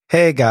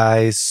Hey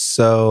guys,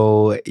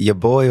 so your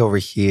boy over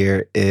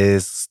here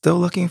is still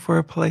looking for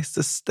a place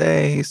to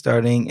stay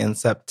starting in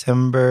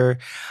September.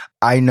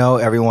 I know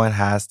everyone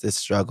has this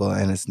struggle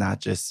and it's not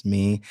just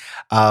me,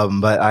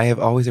 but I have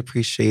always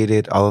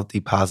appreciated all of the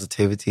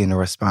positivity and the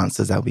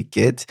responses that we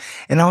get.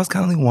 And I was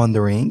kind of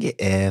wondering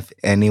if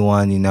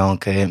anyone,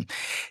 could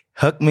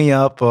hook me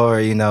up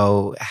or,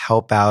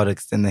 help out,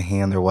 extend the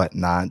hand or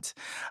whatnot.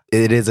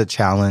 It is a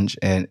challenge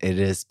and it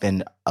has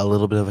been a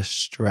little bit of a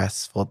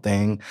stressful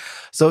thing.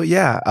 So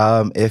yeah,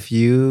 if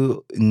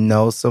you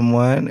know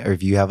someone or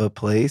if you have a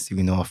place, if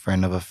you know a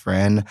friend of a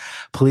friend,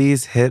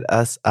 please hit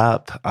us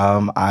up.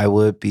 I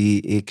would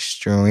be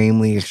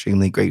extremely,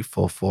 extremely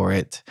grateful for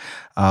it.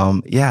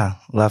 Yeah,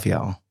 love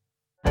y'all.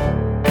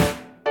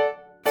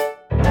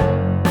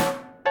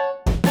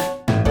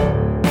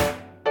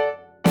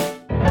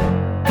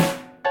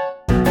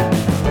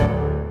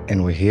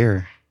 And we're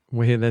here.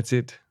 That's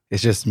it.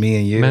 It's just me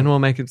and you. Manuel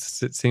make it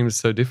seem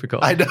so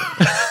difficult. I know.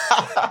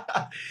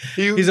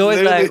 He's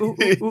always like, ooh,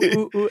 ooh,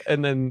 ooh, ooh,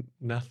 and then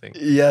nothing.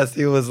 Yes,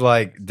 he was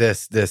like,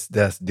 this,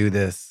 do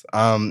this.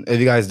 If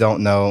you guys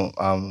don't know,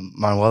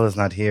 Manuel is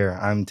not here.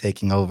 I'm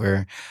taking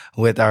over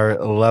with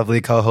our lovely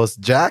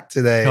co-host, Jack,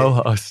 today.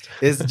 Co-host.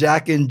 It's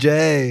Jack and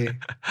Jay.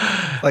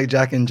 Like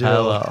Jack and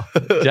Jill.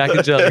 Hello. Jack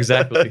and Jill,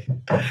 exactly.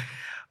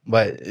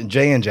 But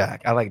Jay and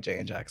Jack. I like Jay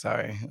and Jack,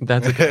 sorry.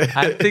 That's okay.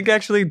 I think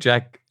actually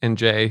Jack and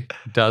Jay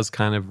does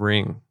kind of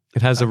ring.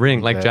 It has a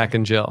ring like Jack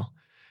and Jill.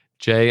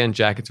 Jay and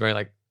Jack, it's very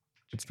like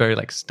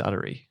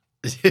stuttery.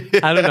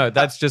 I don't know.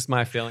 That's just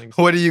my feelings.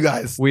 What do you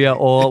guys? We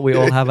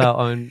all have our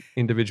own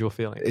individual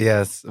feelings.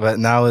 Yes, but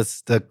now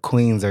it's the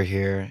queens are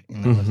here.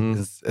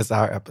 It's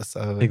our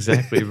episode.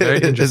 Exactly.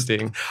 Very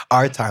interesting.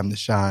 Our time to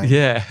shine.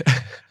 Yeah.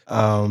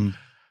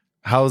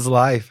 How's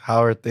life?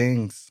 How are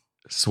things?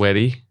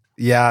 Sweaty.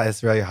 Yeah, it's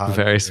very hot.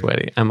 Very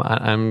sweaty.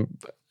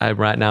 I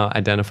right now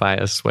identify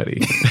as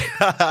sweaty.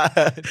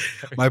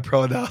 My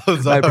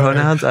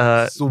pronouns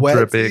are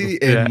sweaty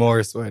dripping. and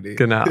more sweaty.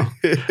 Genau.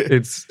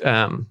 It's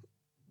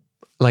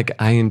like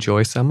I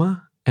enjoy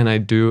summer and I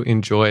do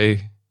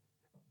enjoy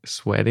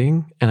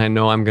sweating, and I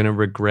know I'm going to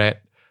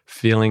regret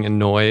feeling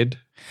annoyed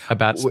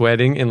about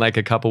sweating in like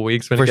a couple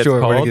weeks when it gets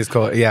cold. When it gets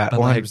cold. Yeah,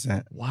 but 100%.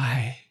 Like,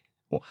 why?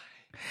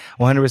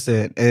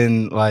 100%.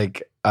 And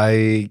like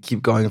I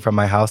keep going from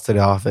my house to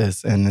the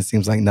office and it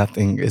seems like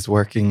nothing is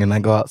working, and I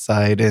go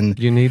outside and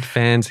you need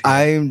fans here.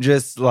 I'm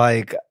just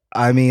like,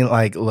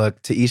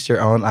 look, to each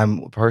their own.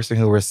 I'm a person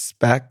who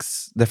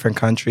respects different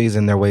countries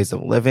and their ways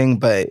of living,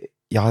 but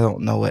y'all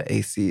don't know what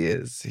AC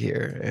is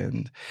here.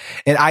 And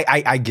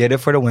I get it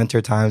for the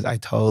winter times. I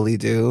totally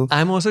do.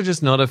 I'm also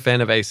just not a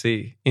fan of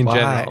AC in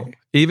general.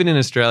 Even in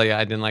Australia,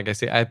 I didn't like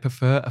AC. I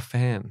prefer a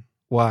fan.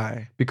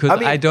 Why? Because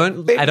I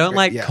don't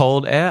like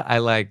cold air. I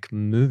like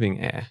moving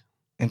air.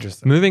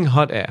 Interesting. Moving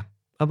hot air,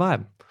 a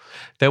vibe.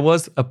 There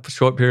was a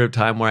short period of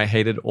time where I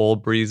hated all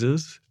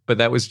breezes, but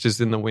that was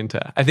just in the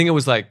winter. I think it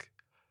was like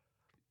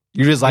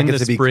you just like it to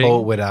spring. Be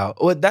cold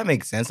without. Well, that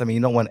makes sense. I mean,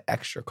 you don't want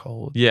extra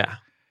cold. Yeah.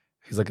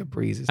 He's like a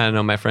breeze. I don't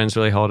know. My friends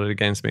really hold it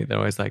against me. They're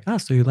always like, "Oh,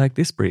 so you like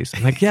this breeze?"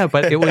 I'm like, "Yeah,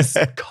 but it was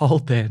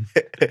cold then."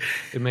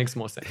 It makes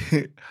more sense.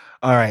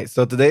 All right.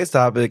 So today's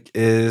topic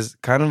is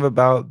kind of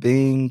about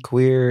being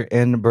queer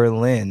in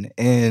Berlin.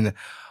 And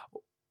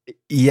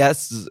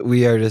yes,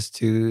 we are just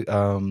two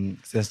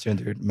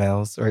cisgendered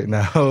males right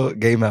now,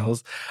 gay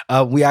males.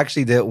 We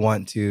actually did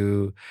want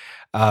to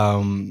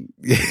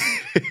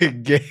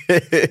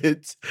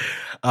get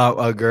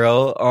a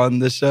girl on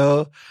the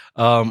show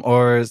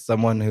or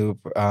someone who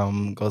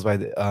goes by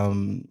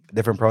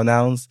different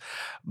pronouns.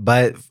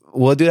 But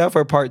we'll do that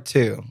for part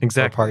two.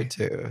 Exactly. For part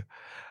two.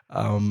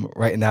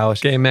 Right now,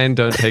 gay men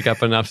don't take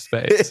up enough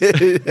space.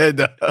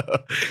 No.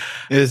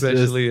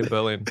 Especially in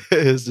Berlin.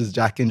 It's just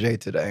Jack and Jay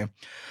today.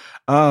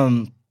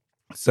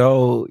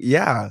 So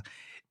yeah,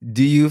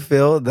 do you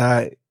feel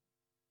that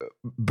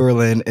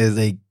Berlin is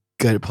a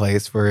good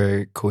place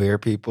for queer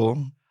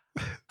people?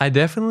 I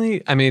feel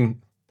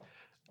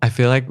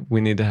like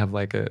we need to have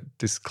like a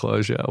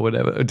disclosure or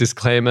whatever, a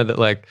disclaimer that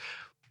like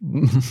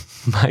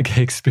my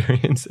gay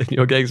experience and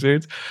your gay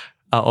experience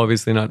are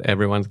obviously not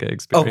everyone's gay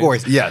experience. Of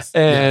course, yes.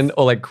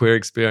 Or like queer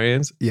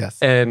experience. Yes.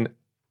 And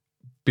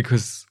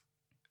because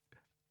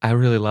I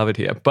really love it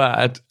here,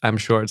 but I'm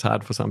sure it's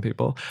hard for some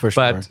people. For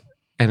sure.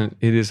 And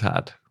it is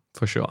hard,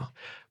 for sure.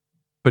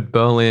 But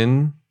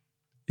Berlin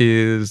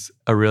is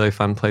a really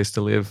fun place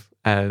to live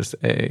as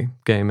a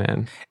gay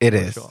man. It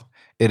is. Sure.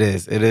 It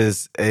is. It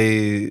is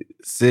a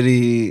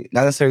city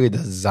not necessarily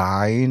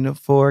designed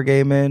for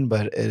gay men,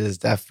 but it is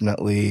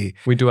definitely...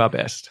 We do our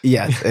best.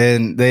 Yes.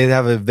 And they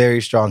have a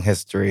very strong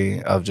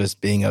history of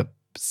just being a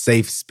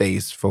safe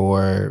space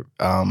for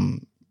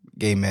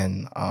gay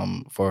men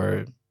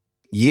for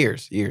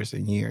years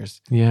and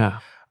years. Yeah.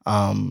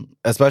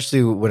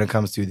 Especially when it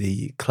comes to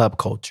the club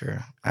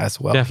culture as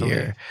well. Definitely.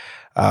 Here.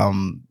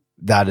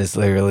 That is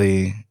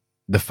literally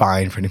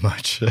defined pretty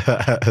much.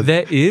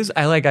 There is.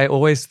 I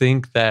always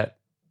think that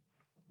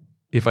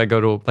if I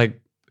go to, like,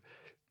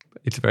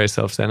 it's very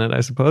self-centered, I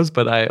suppose,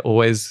 but I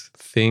always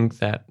think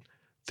that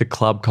the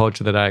club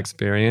culture that I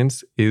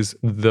experience is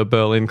the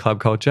Berlin club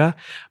culture.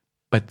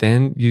 But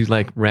then you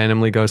like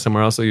randomly go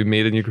somewhere else or you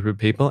meet a new group of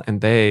people and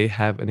they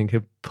have a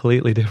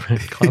completely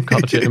different club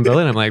culture in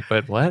Berlin. I'm like,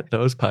 but what?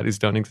 Those parties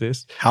don't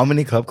exist. How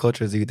many club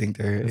cultures do you think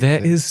there is?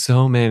 There is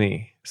so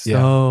many.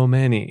 So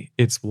many.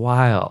 It's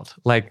wild.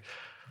 Like,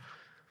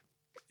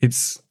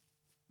 it's,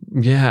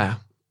 yeah,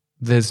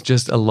 there's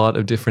just a lot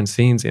of different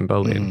scenes in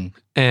Berlin.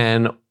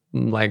 And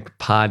like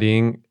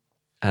partying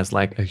as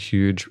like a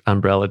huge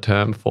umbrella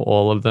term for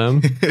all of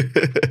them,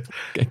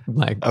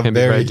 like A can be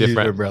very very huge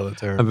different. umbrella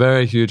term. A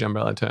very huge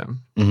umbrella term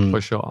for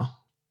sure.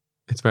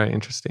 It's very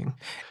interesting.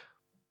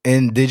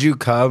 And did you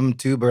come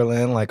to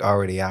Berlin like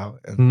already out?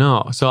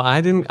 No, so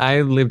I didn't.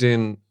 I lived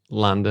in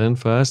London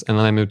first, and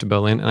then I moved to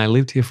Berlin, and I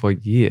lived here for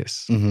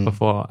years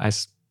before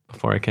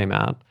I came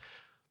out.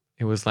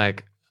 It was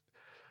like,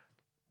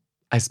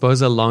 I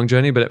suppose, a long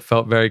journey, but it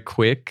felt very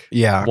quick.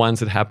 Yeah.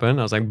 Once it happened,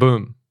 I was like,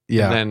 boom.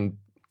 Yeah. And then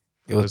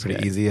it was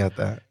pretty easy at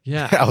that.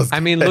 Yeah.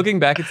 I mean, looking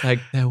back, it's like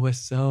there were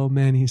so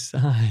many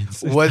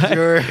signs. Was like,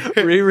 your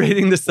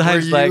rereading the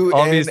signs? Were you like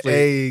obviously in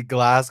a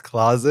glass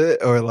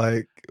closet or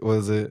like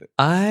was it?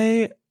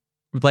 I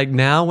like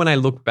now when I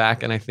look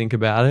back and I think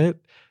about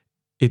it,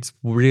 it's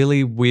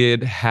really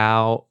weird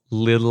how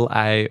little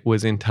I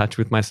was in touch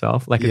with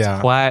myself. Like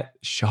it's quite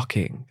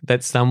shocking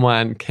that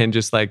someone can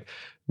just like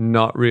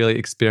not really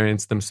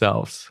experience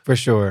themselves. For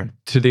sure.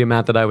 To the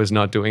amount that I was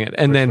not doing it.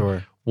 And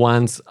then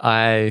once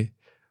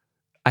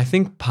I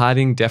think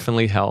partying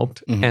definitely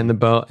helped,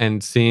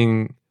 and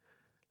seeing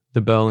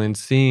the Berlin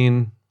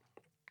scene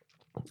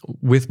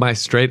with my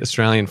straight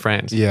Australian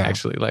friends. Yeah.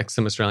 Actually, like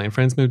some Australian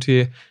friends moved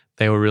here.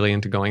 They were really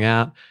into going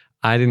out.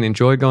 I didn't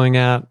enjoy going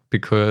out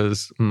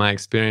because my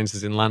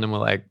experiences in London were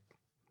like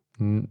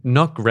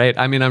not great.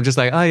 I mean, I'm just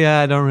like, oh yeah,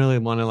 I don't really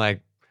want to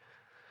like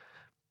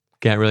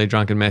get really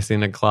drunk and messy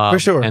in a club. For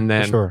sure. And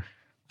then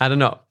I don't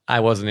know. I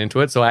wasn't into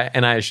it. So I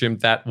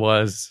assumed that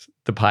was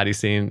the party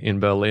scene in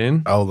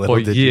Berlin. Oh, little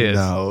for did years. you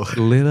know.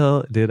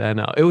 Little did I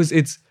know.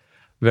 It's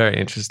very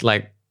interesting.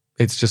 Like,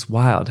 it's just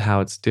wild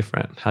how it's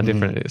different, how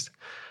different it is.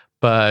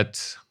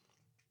 But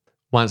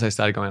once I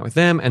started going out with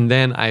them, and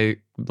then I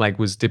like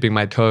was dipping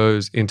my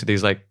toes into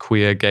these like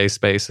queer gay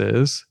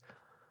spaces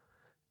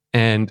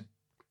and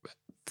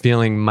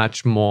feeling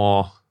much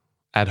more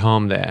at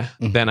home there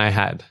than I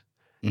had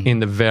in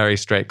the very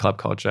straight club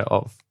culture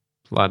of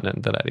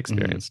London that I'd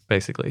experienced,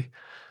 basically.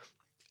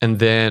 And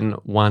then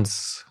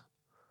once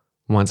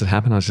it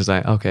happened, I was just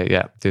like, okay,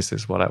 yeah, this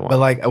is what I want. But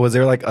like, was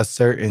there like a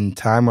certain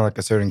time or like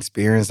a certain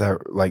experience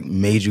that like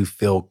made you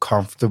feel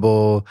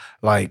comfortable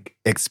like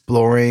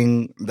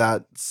exploring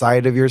that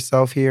side of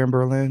yourself here in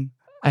Berlin?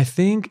 I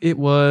think it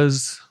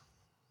was,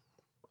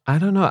 I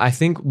don't know. I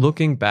think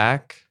looking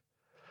back,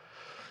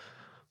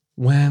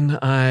 when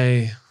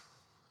I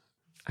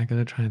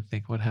gotta try and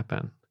think what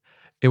happened.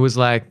 It was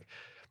like,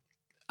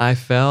 I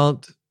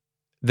felt,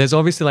 there's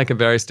obviously like a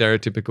very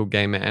stereotypical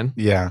gay man.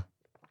 Yeah.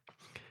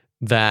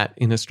 That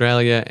in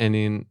Australia and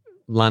in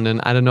London,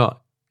 I don't know.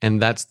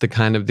 And that's the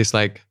kind of a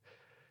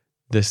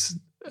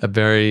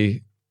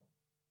very,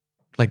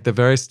 like the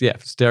very,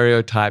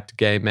 stereotyped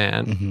gay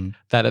man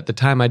that at the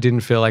time I didn't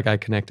feel like I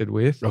connected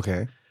with.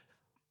 Okay.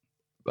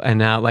 And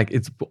now like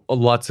it's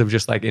lots of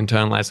just like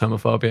internalized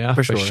homophobia.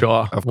 For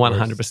sure.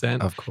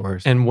 100%. Of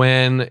course. And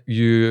when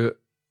you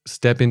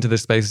step into the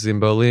spaces in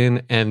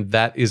Berlin and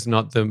that is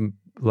not the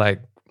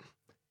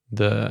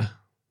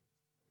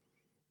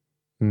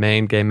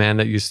main gay man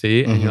that you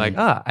see and you're like,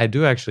 I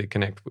do actually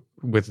connect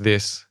with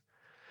this.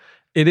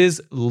 It is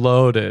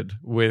loaded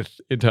with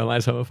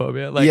internalized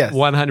homophobia. Like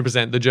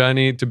 100%. The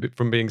journey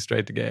from being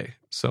straight to gay,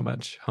 so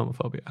much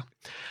homophobia.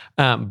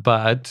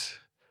 But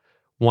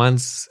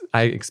once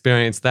I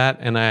experienced that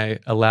and I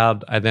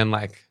then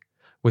like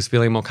was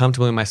feeling more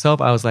comfortable in myself,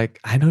 I was like,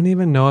 I don't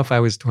even know if I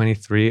was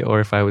 23 or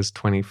if I was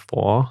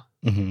 24.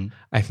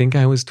 I think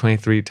I was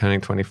 23 turning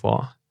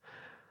 24.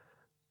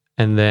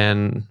 And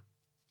then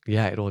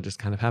it all just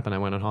kind of happened. I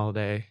went on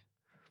holiday.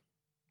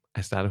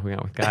 I started hooking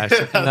out with guys.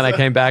 And then I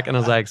came back and I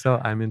was like,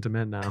 so I'm into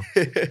men now.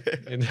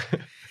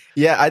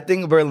 Yeah, I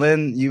think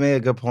Berlin, you made a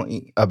good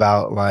point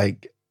about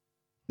like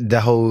the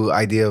whole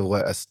idea of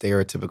what a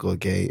stereotypical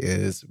gay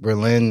is.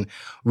 Berlin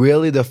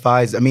really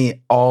defies, I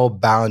mean, all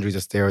boundaries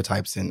of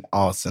stereotypes in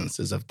all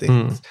senses of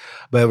things.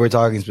 But we're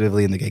talking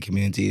specifically in the gay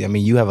community. I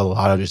mean, you have a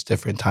lot of just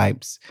different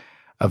types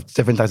of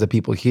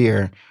people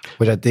here,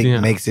 which I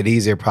think makes it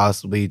easier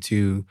possibly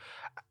to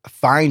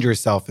find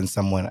yourself in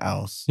someone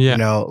else. You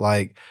know,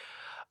 like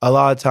a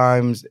lot of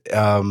times,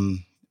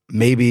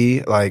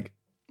 maybe like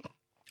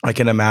I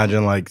can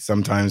imagine like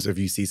sometimes if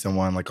you see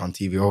someone like on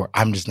TV or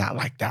I'm just not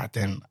like that,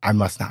 then I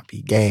must not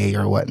be gay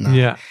or whatnot.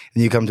 Yeah.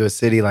 And you come to a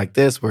city like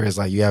this where it's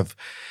like you have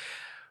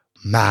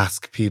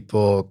masked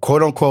people,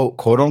 quote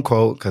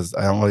unquote, because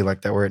I don't really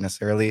like that word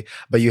necessarily,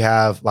 but you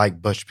have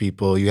like butch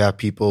people, you have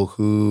people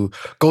who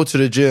go to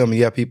the gym,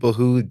 you have people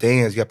who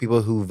dance, you have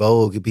people who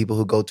vogue, you have people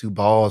who go to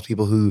balls,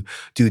 people who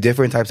do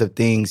different types of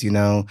things, you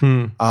know,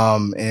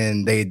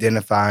 and they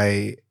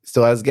identify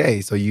still as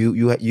gay. So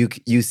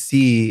you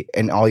see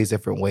in all these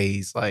different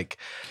ways, like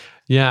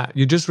Yeah,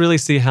 you just really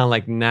see how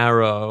like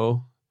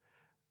narrow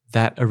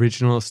that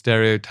original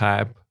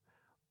stereotype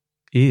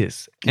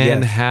is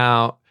and Yes.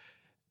 how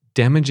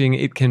damaging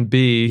it can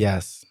be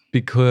yes,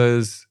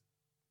 because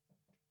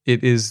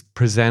it is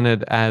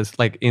presented as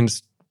like in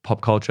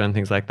pop culture and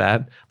things like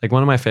that. Like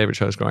one of my favorite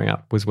shows growing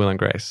up was Will and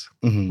Grace.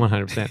 Mhm.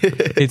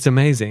 100%. It's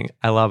amazing.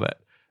 I love it.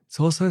 It's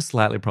also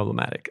slightly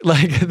problematic.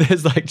 Like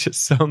there's like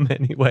just so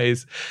many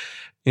ways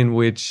in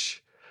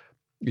which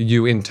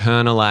you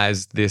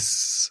internalize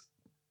this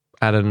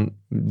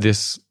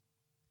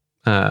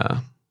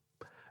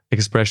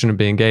expression of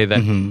being gay that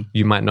Mhm.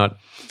 you might not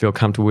feel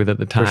comfortable with at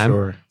the For time,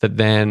 sure. that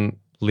then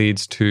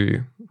leads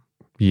to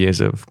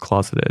years of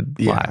closeted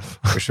life.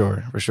 For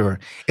sure.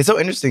 It's so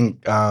interesting,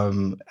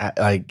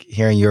 like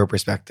hearing your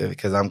perspective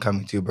because I'm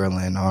coming to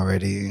Berlin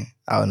already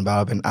out and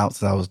about. I've been out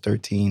since I was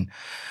 13,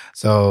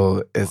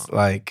 so it's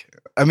like,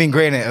 I mean,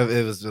 granted,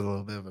 it was a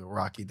little bit of a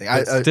rocky thing.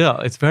 But still,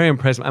 it's very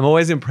impressive. I'm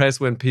always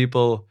impressed when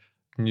people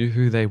knew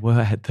who they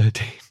were at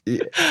 13.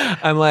 Yeah.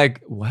 I'm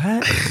like,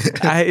 what?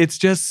 It's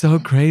just so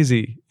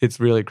crazy. It's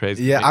really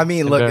crazy. Yeah, Like, I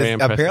mean, and look, very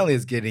impressive. apparently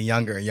it's getting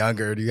younger and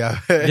younger. Do you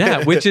have?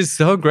 Yeah, which is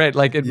so great.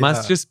 Like it Yeah.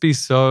 must just be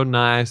so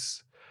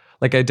nice.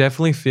 Like I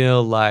definitely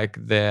feel like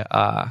there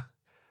are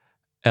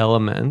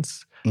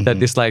elements that Mhm.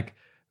 this like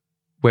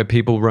where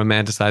people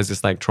romanticize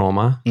this like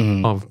trauma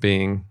Mhm.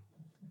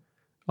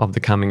 of the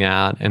coming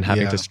out and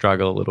having Yeah. to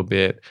struggle a little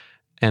bit.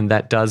 And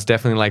that does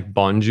definitely like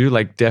bond you,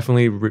 like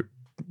definitely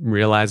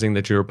realizing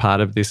that you're a part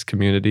of this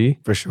community.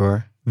 For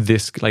sure.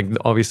 This, like,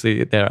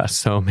 obviously there are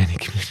so many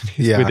communities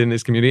Yeah. within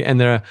this community, and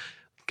there are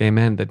gay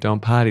men that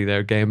don't party. There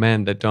are gay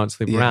men that don't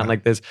sleep Yeah. around.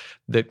 Like there's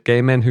the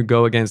gay men who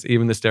go against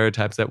even the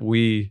stereotypes that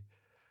we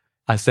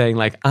are saying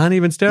like aren't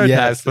even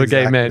stereotypes Yes, for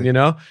gay men, exactly. you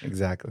know?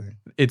 Exactly.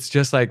 It's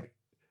just like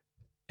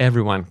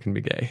everyone can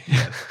be gay.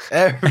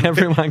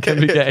 Everyone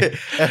can be gay.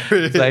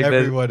 Like there's-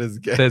 everyone is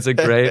gay. There's a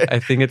great, I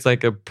think it's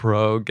like a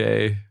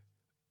pro-gay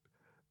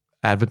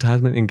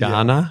advertisement in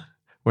Ghana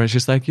where it's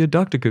just like your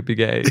doctor could be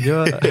gay,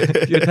 your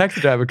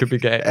taxi driver could be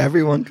gay.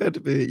 Everyone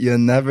could be. You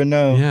never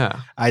know.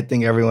 Yeah. I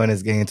think everyone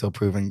is gay until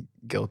proven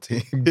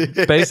guilty.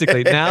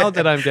 Basically, now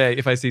that I'm gay,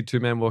 if I see two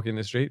men walking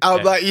the street, I'm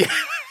gay. like, yeah.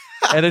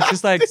 And it's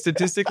just like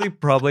statistically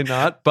probably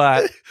not,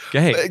 but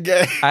gay.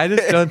 Gay. I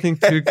just don't think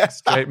two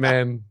straight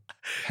men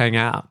hang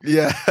out.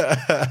 Yeah.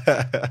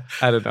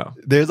 I don't know.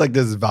 There's like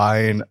this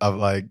vine of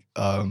like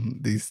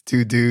these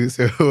two dudes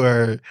who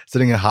are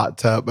sitting in a hot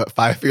tub but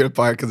 5 feet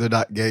apart because they're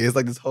not gay. It's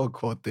like this whole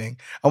cool thing.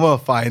 I'm gonna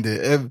find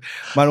it.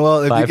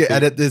 Manuel, if 5 you feet, can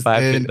edit this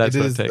 5 feet, in, that's it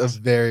what it is takes. a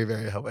very,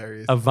 very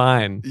hilarious. A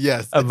vine.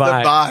 Yes, a it's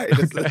vine. a vine.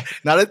 It's Okay.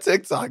 not a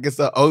TikTok. It's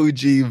an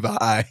OG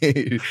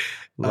vine.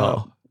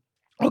 Lol.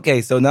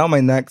 Okay, so now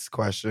my next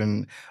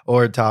question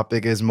or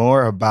topic is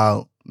more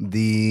about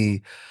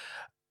the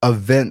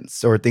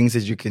events or things that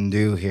you can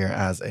do here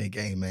as a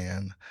gay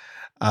man.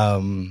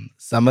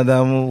 Some of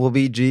them will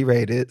be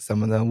G-rated,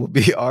 some of them will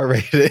be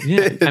R-rated.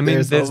 Yeah, I mean,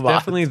 a there's lot.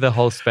 definitely the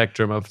whole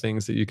spectrum of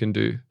things that you can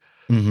do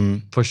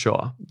Mhm. for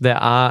sure. There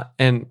are,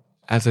 and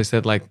as I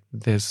said, like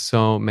there's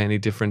so many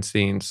different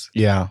scenes,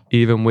 Yeah,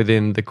 even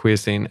within the queer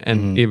scene and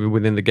Mhm. even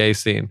within the gay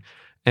scene.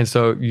 And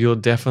so you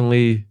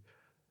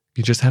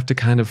just have to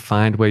kind of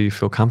find where you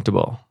feel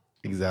comfortable.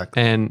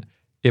 exactly. And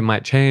it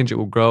might change, it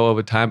will grow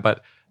over time,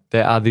 but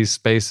there are these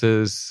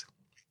spaces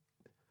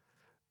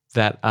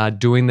that are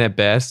doing their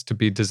best to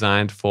be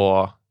designed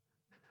for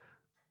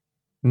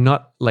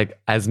not like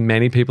as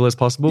many people as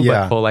possible,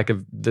 Yeah. but for like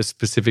the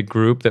specific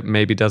group that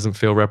maybe doesn't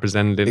feel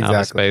represented in other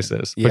Exactly.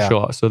 spaces, for Yeah.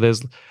 sure. So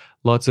there's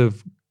lots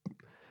of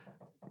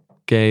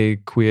gay,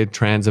 queer,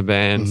 trans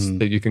events Mhm.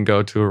 that you can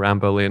go to around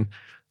Berlin.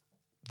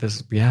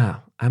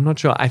 I'm not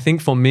sure. I think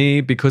for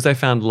me, because I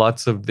found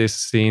lots of this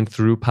scene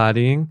through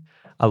partying,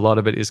 a lot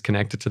of it is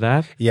connected to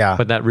that. Yeah.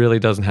 But that really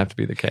doesn't have to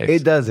be the case.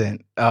 It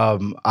doesn't.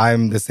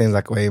 I'm the same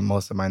like way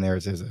most of my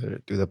narratives are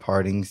through the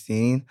partying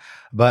scene,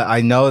 but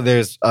I know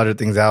there's other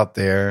things out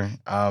there.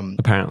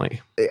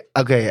 Apparently.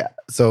 Okay,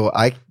 so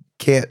I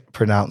can't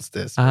pronounce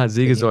this.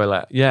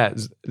 Siegersäule. Yeah,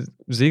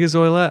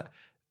 Siegersäule.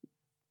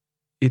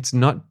 It's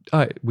not.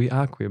 Oh, we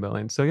are queer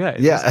Berlin. So yeah.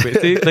 It's Yeah. queer.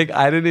 See, like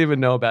I didn't even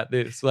know about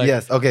this. Like,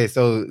 Yes. Okay.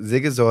 So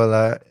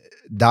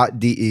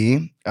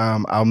Siegersäule.de,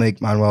 I'll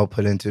make Manuel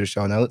put into the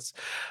show notes,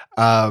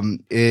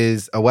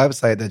 is a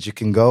website that you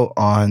can go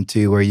on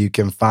to where you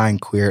can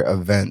find queer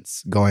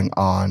events going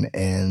on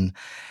in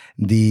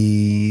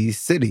the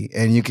city.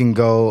 And you can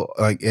go,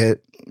 like,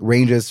 it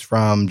ranges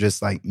from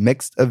just like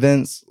mixed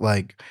events,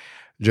 like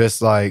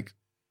just like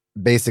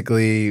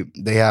basically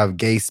they have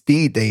gay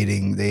speed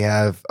dating, they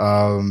have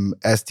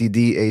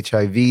STD,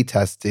 HIV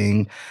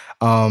testing,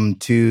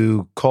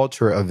 to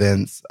culture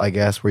events, I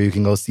guess, where you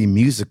can go see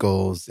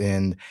musicals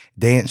and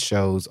dance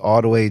shows,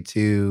 all the way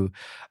to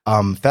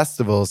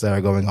festivals that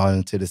are going on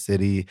into the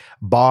city,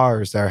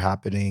 bars that are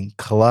happening,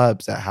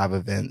 clubs that have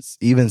events,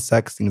 even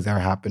sex things that are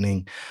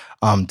happening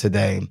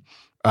today.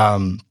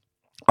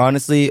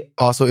 Honestly,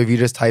 also, if you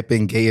just type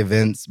in gay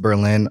events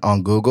Berlin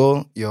on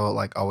Google, you'll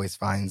like always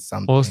find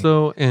something.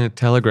 Also in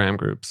Telegram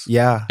groups.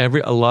 Yeah.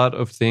 A lot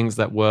of things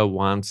that were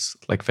once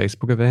like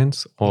Facebook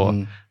events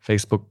or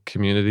Facebook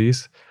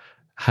communities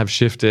have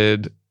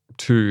shifted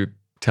to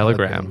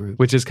Telegram groups.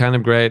 which is kind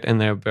of great, and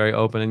they're very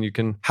open, and you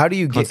can How do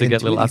you get into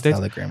little these updates.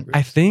 Telegram groups?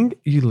 I think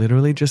you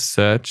literally just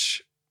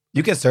search.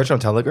 You can search on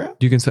Telegram?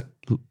 You can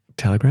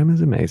Telegram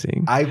is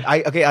amazing.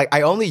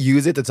 I only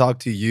use it to talk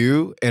to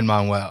you and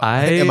Manuel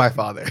and my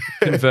father.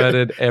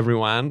 Converted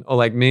everyone, or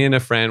like me and a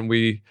friend,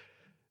 we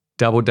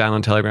doubled down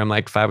on Telegram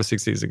like 5 or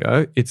 6 years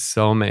ago. It's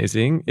so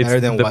amazing. It's better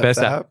than the WhatsApp? best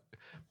app.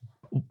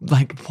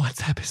 Like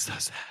WhatsApp is so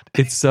sad.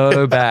 It's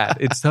so bad.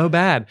 It's so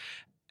bad.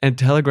 And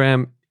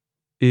Telegram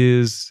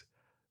is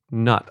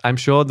not. I'm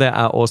sure there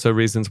are also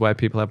reasons why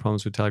people have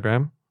problems with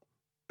Telegram.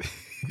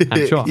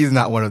 I'm sure. He's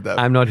not one of them.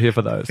 I'm not here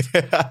for those.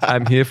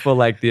 I'm here for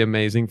like the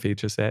amazing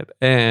feature set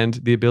and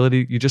the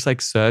ability, you just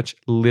like search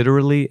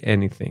literally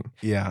anything.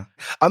 Yeah.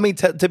 I mean,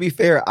 to be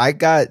fair, I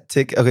got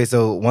tickets. Okay,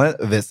 so one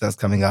event that's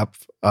coming up,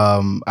 I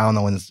don't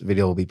know when this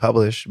video will be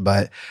published,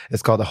 but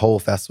it's called the Whole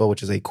Festival,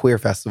 which is a queer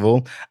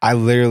festival.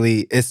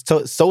 It's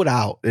sold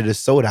out. It is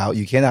sold out.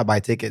 You cannot buy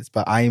tickets,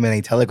 but I am in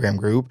a Telegram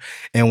group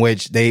in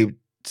which they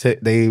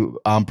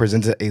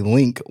presented a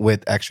link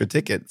with extra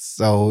tickets.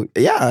 So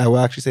yeah, I will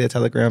actually say that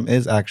Telegram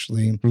is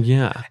actually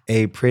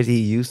a pretty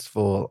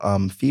useful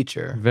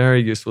feature.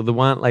 Very useful. The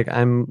one, like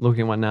I'm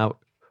looking at one now,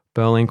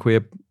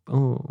 Queer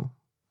Berlin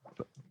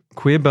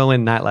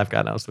Nightlife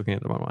Guide. I was looking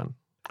at the wrong one.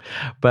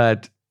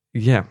 But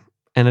yeah,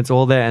 and it's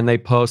all there, and they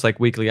post like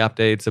weekly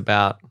updates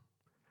about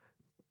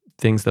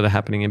things that are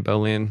happening in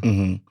Berlin.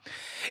 Mm-hmm.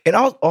 And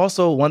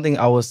also one thing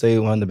I will say,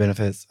 one of the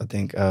benefits I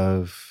think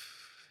of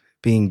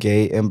being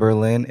gay in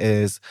Berlin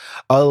is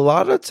a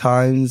lot of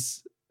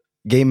times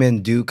gay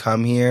men do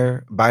come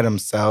here by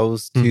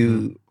themselves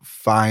to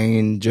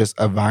find just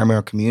environment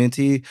or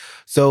community.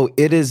 So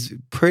it is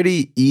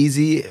pretty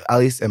easy, at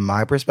least in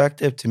my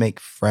perspective, to make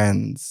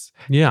friends.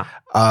 Yeah.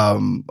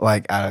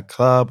 Like at a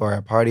club or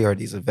a party or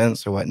these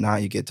events or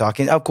whatnot, you get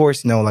talking. Of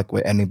course, like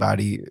with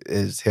anybody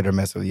is hit or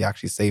miss whether you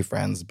actually stay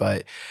friends.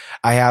 But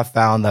I have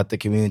found that the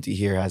community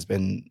here has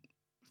been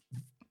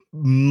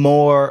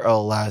more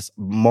or less,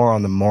 more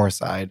on the more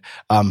side,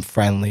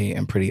 friendly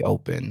and pretty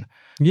open.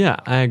 Yeah,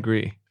 I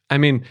agree. I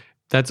mean,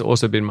 that's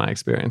also been my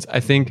experience.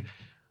 I think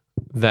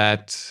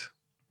that,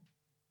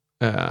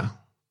 I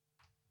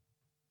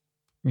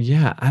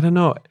don't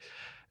know.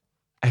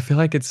 I feel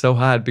like it's so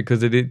hard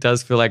because it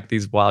does feel like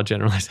these wild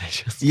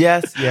generalizations.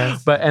 Yes.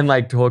 But, and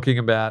like talking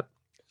about,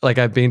 like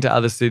I've been to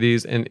other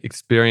cities and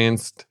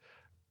experienced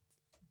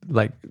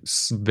like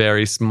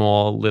very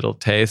small little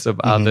taste of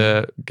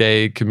other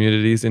gay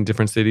communities in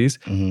different cities.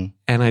 And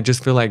I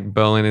just feel like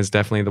Berlin is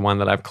definitely the one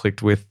that I've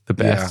clicked with the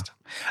best.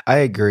 Yeah, I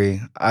agree.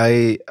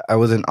 I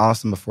was in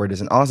Austin before this,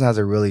 and Austin has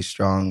a really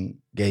strong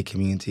gay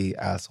community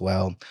as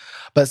well.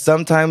 But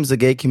sometimes the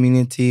gay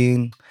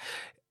community,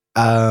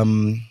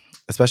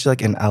 especially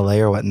like in LA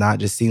or whatnot,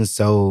 just seems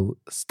so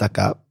stuck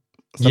up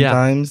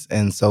sometimes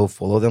and so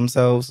full of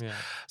themselves. Yeah.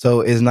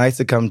 So it's nice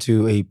to come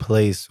to a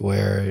place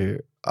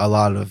where a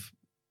lot of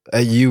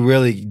you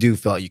really do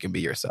feel like you can be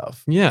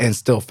yourself and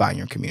still find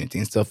your community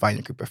and still find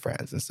your group of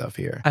friends and stuff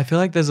here. I feel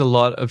like there's a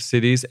lot of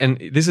cities,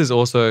 and this is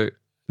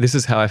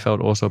how I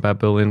felt also about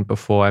Berlin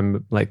before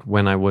I'm like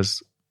when I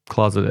was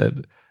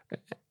closeted.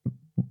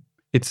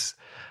 It's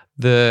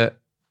the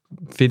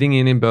fitting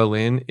in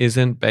Berlin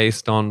isn't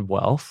based on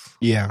wealth.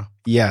 Yeah.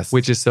 Yes.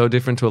 Which is so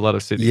different to a lot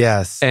of cities.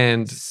 Yes.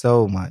 And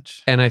so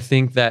much. And I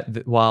think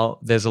that while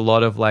there's a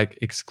lot of like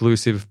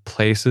exclusive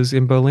places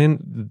in Berlin,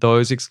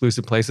 those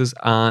exclusive places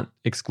aren't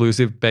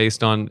exclusive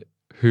based on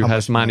who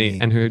has money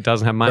and who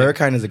doesn't have money.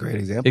 Berghain is a great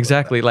example.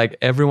 Exactly. Like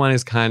everyone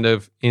is kind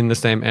of in the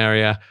same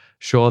area.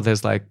 Sure,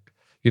 there's like,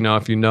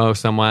 if you know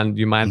someone,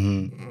 you might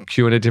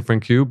queue in a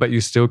different queue, but you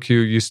still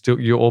queue,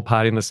 you're all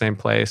partying in the same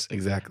place.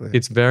 Exactly.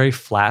 It's very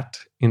flat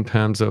in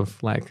terms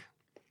of like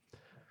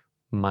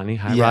money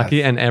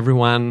hierarchy, and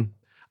everyone,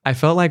 I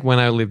felt like when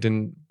I lived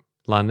in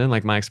London,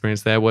 like my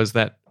experience there was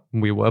that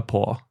we were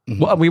poor.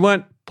 Well, we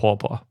weren't poor,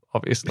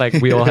 obviously. Like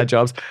we all had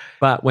jobs,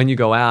 but when you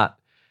go out,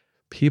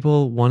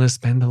 people want to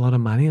spend a lot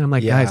of money. And I'm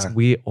like, guys,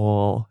 we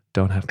all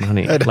don't have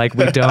money. Like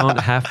we don't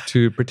have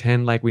to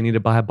pretend like we need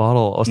to buy a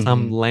bottle or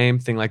some lame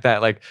thing like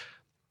that. Like,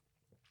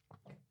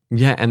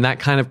 and that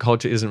kind of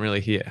culture isn't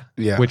really here,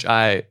 which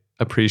I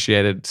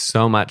appreciated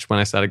so much when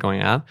I started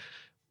going out.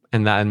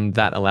 And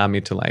that allowed me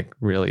to like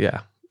really,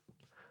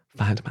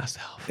 find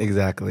myself.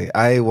 Exactly.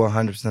 I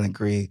 100%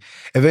 agree.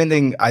 If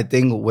anything, I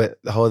think with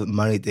the whole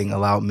money thing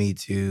allowed me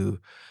to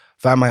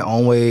find my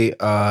own way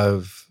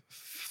of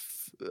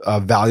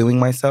valuing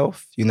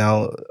myself,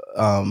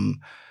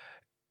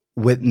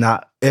 with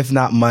if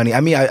not money. I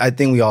mean, I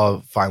think we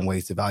all find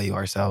ways to value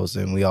ourselves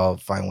and we all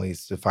find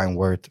ways to find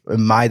worth.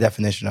 My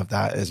definition of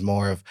that is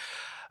more of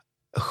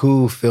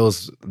who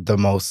feels the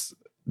most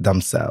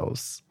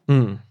themselves.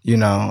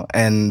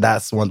 And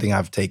that's one thing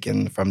I've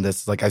taken from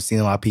this. Like I've seen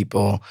a lot of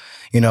people,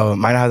 might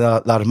not have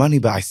a lot of money,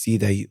 but I see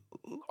they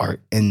are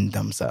in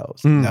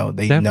themselves. You know,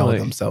 they know definitely.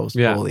 themselves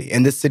Yeah. fully.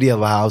 And this city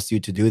allows you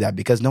to do that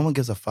because no one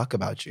gives a fuck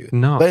about you.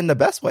 No. But in the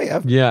best way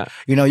ever. Yeah.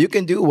 You know, you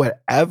can do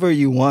whatever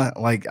you want.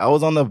 Like, I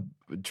was on the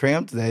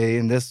tram today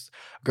and this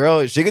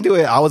girl, she can do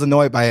it. I was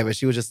annoyed by it, but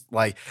she was just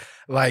like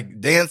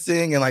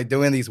dancing and like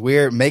doing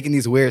making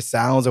these weird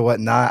sounds or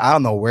whatnot. I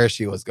don't know where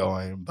she was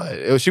going,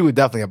 but she was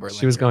definitely a Berlin.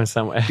 She was going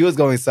somewhere. She was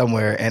going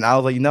somewhere. And I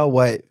was like, you know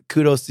what?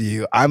 Kudos to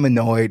you. I'm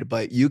annoyed,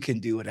 but you can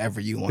do whatever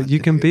you want. But you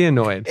can be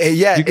annoyed.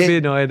 Yeah. You can be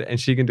annoyed and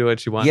she can do what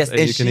she wants. Yes, and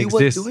you can she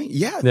exist. was doing,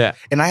 yeah. Yeah.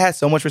 And I had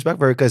so much respect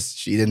for her because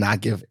she did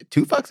not give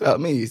two fucks about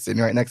me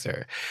sitting right next to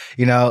her,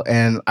 you know?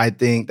 And I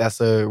think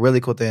that's a really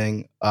cool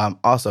thing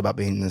also about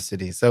being in the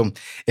city. So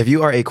if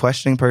you are a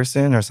questioning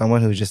person or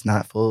someone who's just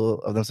not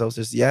full of themselves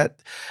just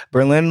yet,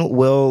 Berlin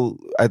will,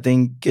 I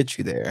think, get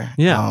you there.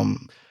 Yeah.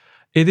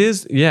 It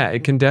is, yeah,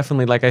 it can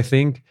definitely, like, I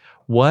think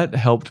what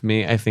helped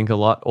me, I think, a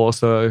lot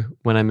also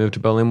when I moved to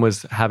Berlin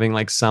was having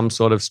like some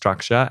sort of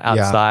structure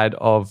outside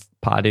of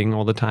partying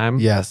all the time.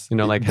 Yes. You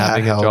know, like That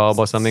having helps. a job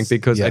or something,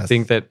 because I Yes.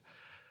 think that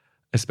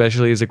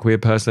especially as a queer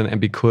person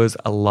and because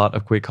a lot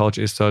of queer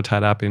culture is so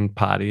tied up in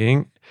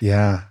partying,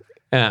 Yeah.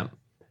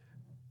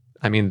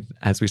 I mean,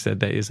 as we said,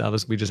 there is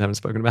others. We just haven't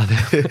spoken about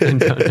them and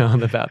don't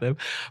know about them.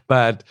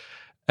 But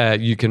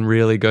you can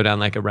really go down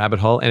like a rabbit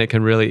hole and it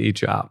can really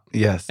eat you up.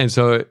 Yes. And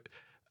so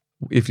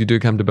if you do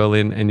come to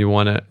Berlin and you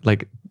want to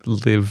like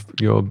live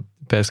your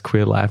best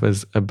queer life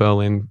as a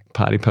Berlin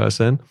party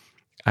person,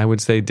 I would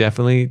say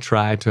definitely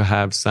try to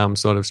have some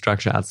sort of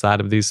structure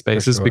outside of these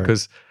spaces sure.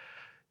 because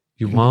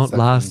you won't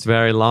last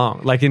very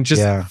long. Like in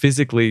just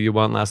physically, you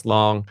won't last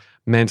long.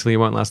 Mentally, you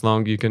won't last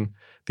long.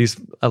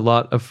 A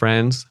lot of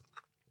friends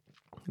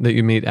that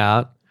you meet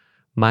out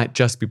might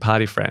just be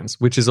party friends,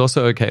 which is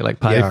also okay. Like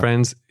party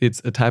friends, it's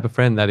a type of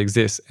friend that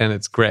exists and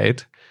it's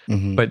great.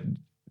 Mm-hmm. But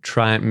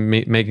try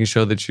making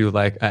sure that you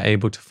like are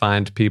able to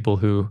find people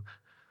who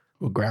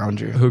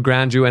ground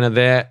you, and are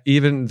there.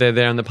 Even they're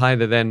there in the party,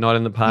 they're there not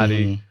in the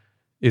party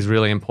is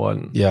really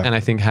important. Yeah, and I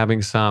think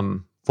having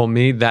for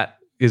me, that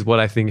is what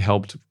I think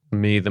helped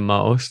me the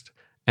most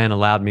and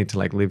allowed me to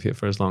like live here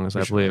for as long as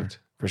I've lived.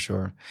 For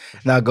sure.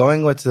 Now,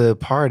 going with the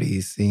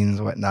party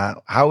scenes,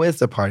 whatnot, how is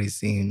the party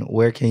scene?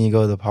 Where can you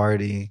go to the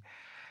party?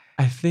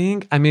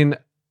 I mean,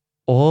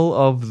 all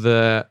of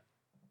the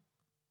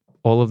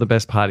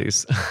best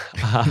parties,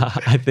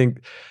 I think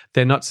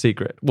they're not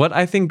secret. What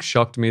I think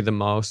shocked me the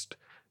most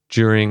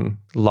during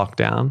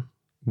lockdown,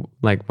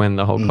 like when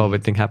the whole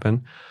COVID thing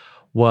happened,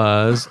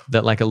 was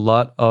that like a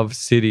lot of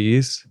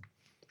cities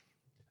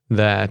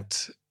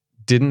that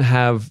didn't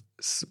have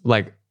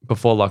like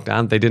before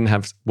lockdown,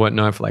 weren't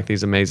known for like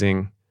these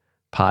amazing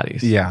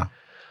parties. Yeah.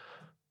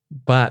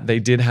 But they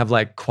did have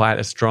like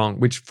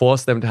which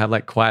forced them to have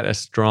like quite a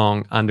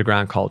strong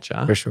underground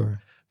culture. For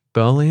sure.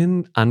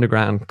 Berlin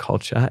underground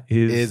culture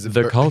is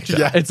the culture.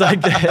 Yeah. It's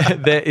like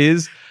there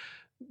is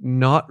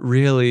not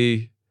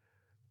really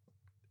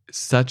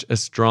such a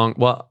strong,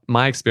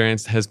 my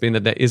experience has been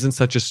that there isn't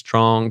such a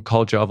strong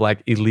culture of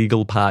like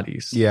illegal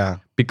parties. Yeah.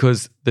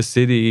 Because the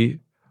city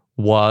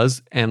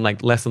was, and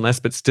like less and less,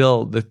 but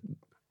still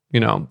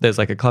there's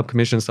like a club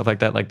commission and stuff like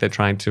that. Like they're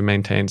trying to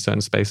maintain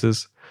certain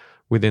spaces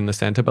within the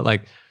center, but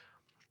like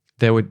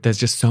there's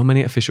just so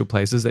many official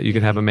places that you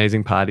can have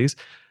amazing parties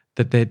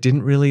that you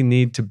didn't really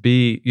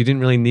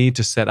need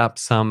to set up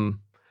some,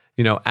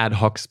 ad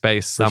hoc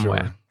space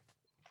somewhere.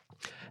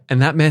 Sure.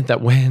 And that meant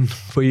that when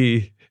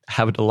we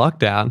have the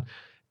lockdown,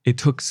 it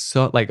took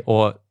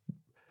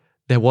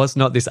there was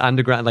not this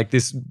underground, like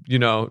this, you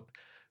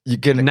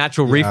get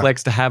natural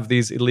reflex to have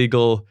these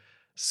illegal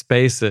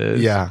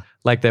spaces. Yeah.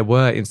 Like there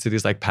were in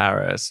cities like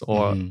Paris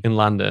or in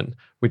London,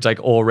 which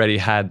like already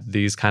had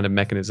these kind of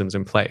mechanisms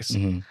in place.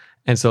 Mm-hmm.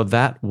 And so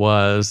that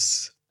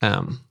was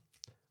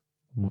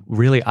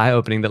really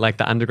eye-opening that like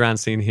the underground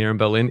scene here in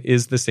Berlin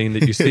is the scene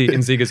that you see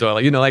in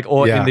Siegersäule,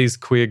 in these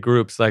queer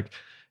groups. Like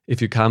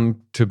if you come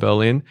to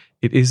Berlin,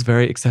 it is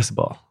very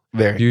accessible.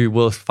 Very. You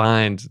will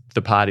find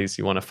the parties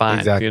you want to find.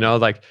 Exactly.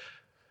 Like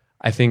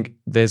I think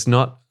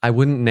I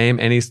wouldn't name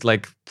any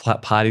like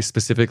party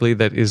specifically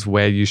that is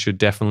where you should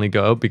definitely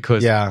go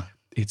because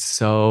it's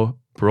so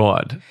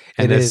broad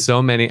and there's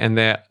so many, and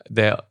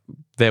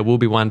there will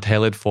be one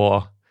tailored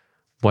for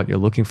what you're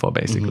looking for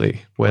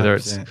basically, whether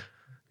 100%.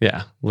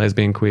 It's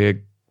lesbian,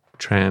 queer,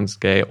 trans,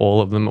 gay,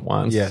 all of them at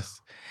once. Yes.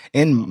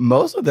 And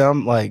most of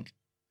them, like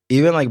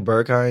even like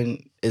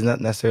Berghain is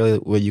not necessarily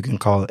what you can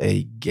call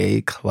a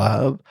gay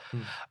club,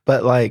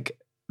 but like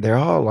they're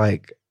all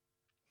like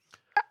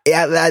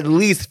at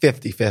least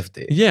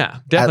 50-50. Yeah,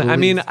 definitely. I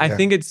mean, I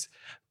think it's,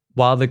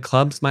 while the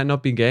clubs might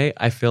not be gay,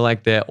 I feel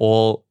like they're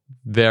all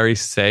very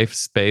safe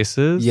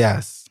spaces.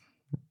 Yes.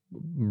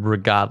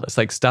 Regardless.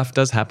 Like stuff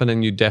does happen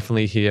and you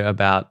definitely hear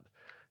about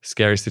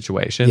scary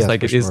situations. Yes,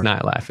 like it is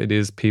nightlife. It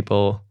is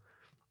people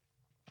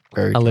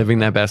are living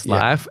their best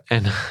life,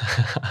 and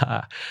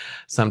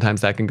sometimes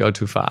that can go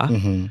too far.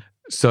 Mm-hmm.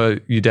 So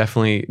you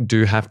definitely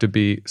do have to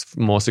be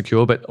more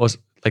secure. But also,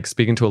 like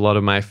speaking to a lot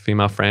of my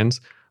female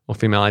friends or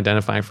female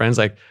identifying friends,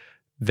 like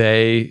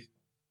they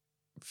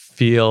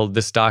feel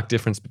the stark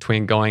difference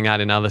between going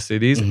out in other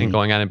cities Mm-hmm. and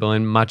going out in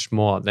Berlin much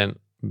more than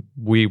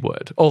we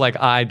would, or like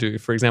I do,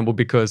 for example,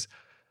 because,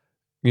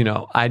 you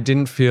know, I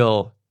didn't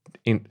feel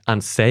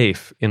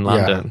unsafe in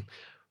London,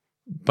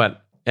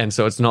 and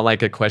so it's not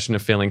like a question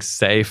of feeling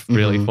safe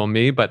really Mm-hmm. for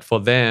me, but for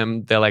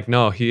them, they're like,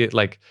 no, here,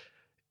 like,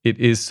 it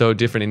is so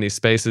different in these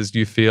spaces.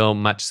 You feel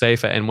much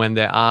safer. And when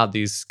there are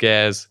these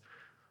scares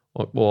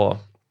or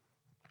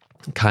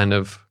kind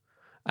of,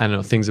 I don't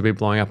know, things have been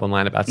blowing up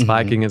online about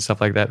spiking and stuff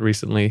like that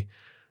recently,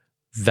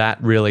 that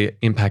really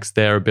impacts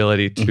their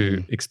ability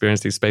to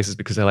experience these spaces,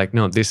 because they're like,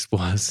 no, this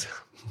was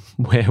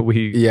where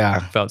we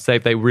felt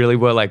safe. They really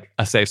were like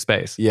a safe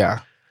space. Yeah.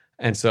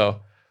 And so,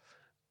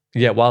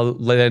 yeah, while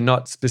they're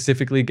not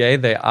specifically gay,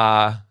 they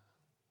are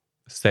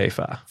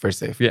safer. For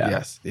safe.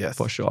 Yeah. Yes.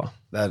 For sure.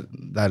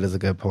 That is a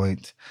good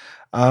point.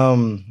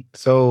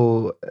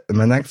 So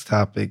my next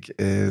topic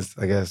is,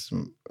 I guess,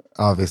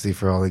 obviously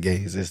for all the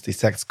gays, is the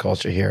sex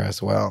culture here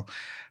as well.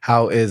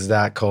 How is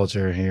that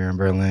culture here in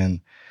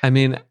Berlin? I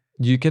mean,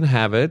 you can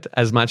have it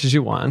as much as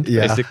you want,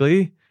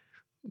 basically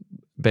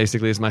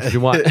as much as you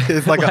want.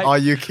 It's like an all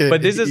you can.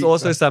 But this is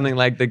also something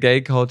like the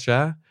gay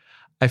culture.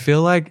 I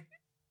feel like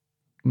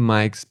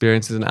my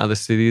experiences in other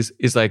cities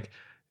is like,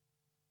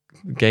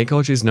 gay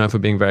culture is known for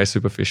being very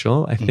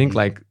superficial. I think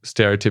like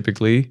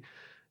stereotypically,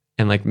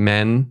 and like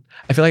men,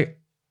 I feel like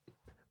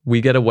we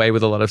get away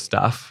with a lot of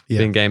stuff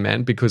being gay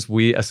men because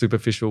we are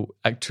superficial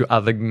to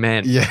other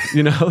men. Yeah.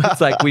 You know, it's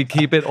like we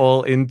keep it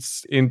all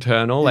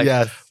internal.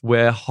 Like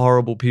we're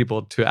horrible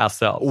people to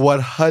ourselves.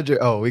 100.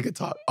 Oh, we could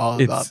talk all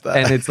about that.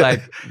 And it's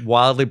like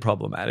wildly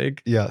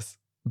problematic. Yes.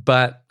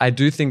 But I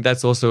do think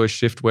that's also a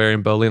shift where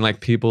in Berlin,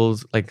 like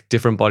people's like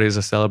different bodies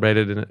are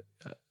celebrated in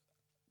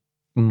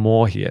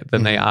more here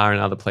than they are in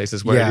other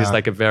places where it is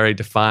like a very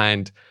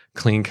defined,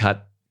 clean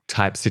cut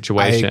type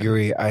situation.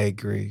 I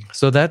agree.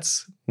 So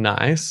that's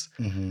nice.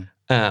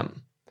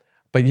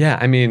 But yeah,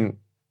 I mean,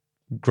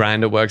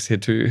 Grindr works here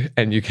too,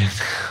 and you can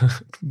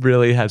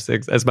really have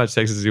sex, as much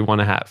sex as you want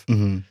to have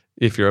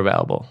if you're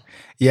available.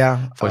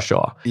 Yeah, for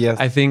sure. Yes,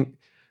 I think.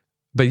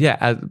 But yeah,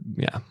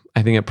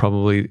 I think it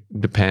probably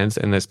depends,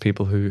 and there's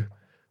people who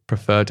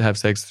prefer to have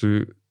sex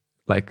through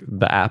like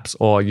the apps,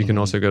 or you can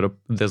also go to.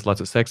 There's lots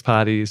of sex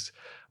parties.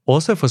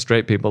 Also for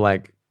straight people,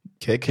 like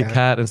Kit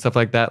Kat and stuff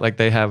like that. Like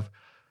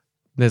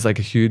there's like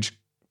a huge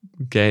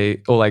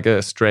gay or like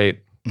a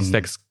straight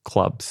sex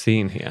club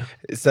scene here.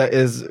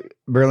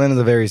 Berlin is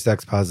a very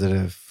sex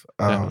positive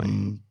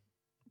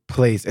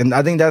place, and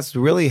I think that's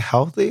really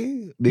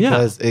healthy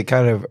because it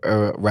kind of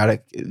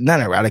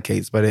not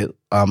eradicates, but it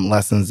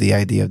lessens the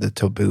idea of the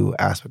taboo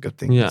aspect of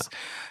things. Yeah.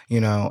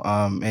 You know,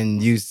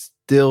 and you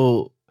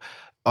still,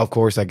 of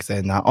course, like I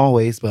said, not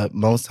always, but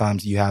most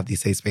times you have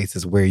these safe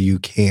spaces where you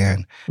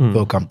can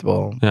feel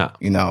comfortable,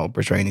 you know,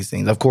 portraying these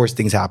things. Of course,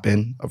 things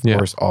happen, of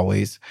course,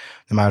 always,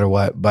 no matter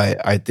what.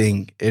 But I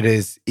think it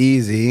is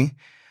easy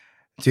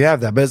to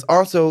have that. But it's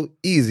also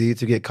easy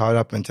to get caught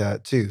up into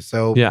that too.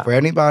 So for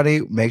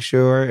anybody, make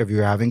sure if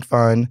you're having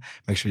fun,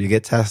 make sure you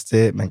get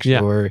tested, make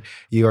sure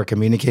you are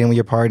communicating with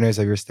your partners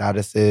of your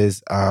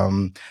statuses.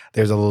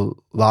 There's a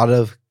lot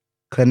of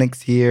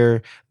clinics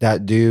here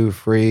that do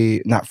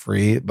not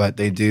free, but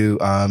they do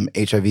HIV,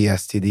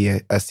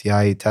 STD,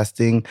 STI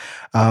testing.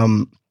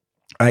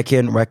 I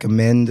can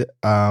recommend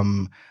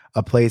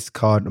a place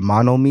called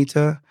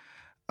Manometer.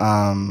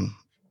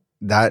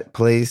 That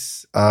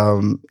place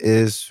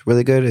is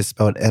really good. It's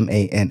spelled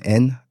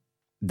MANN-O-meter.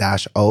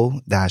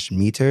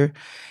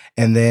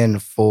 And then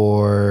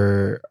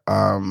for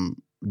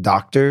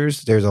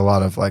doctors, there's a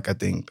lot of like, I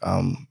think,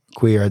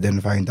 queer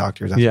identifying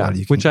doctors.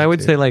 Which I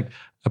would say like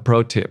a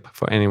pro tip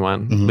for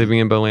anyone living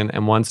in Berlin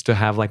and wants to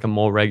have like a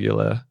more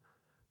regular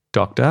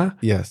doctor.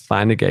 Yes.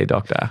 Find a gay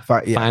doctor.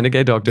 Find a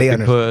gay doctor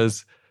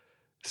because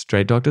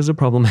straight doctors are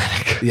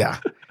problematic. Yeah.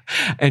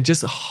 And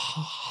just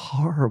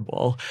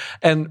horrible.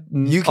 And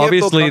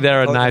obviously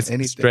there are nice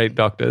straight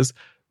doctors.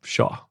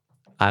 Sure.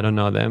 I don't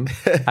know them.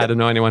 I don't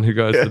know anyone who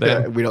goes to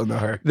them. We don't know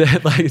her.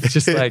 Like, it's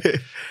just like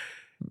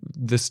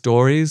the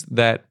stories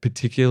that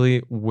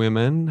particularly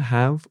women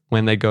have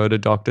when they go to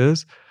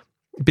doctors.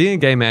 Being a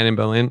gay man in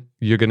Berlin,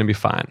 you're going to be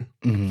fine.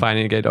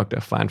 Finding a gay doctor,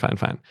 fine.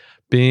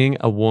 Being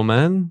a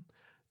woman,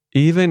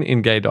 even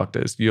in gay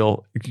doctors,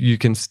 you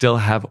can still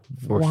have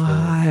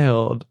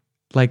wild,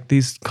 like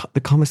the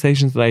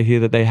conversations that I hear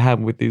that they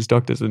have with these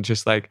doctors, and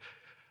just like,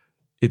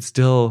 it's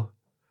still,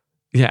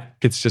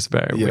 it's just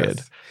very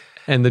weird.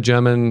 And the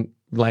German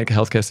like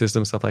healthcare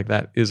system, stuff like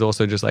that, is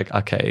also just like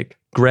archaic.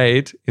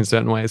 Great in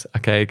certain ways,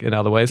 archaic in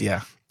other ways.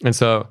 Yeah. And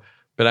so,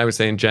 but I would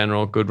say in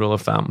general, good rule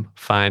of thumb,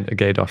 find a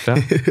gay doctor,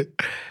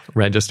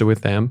 register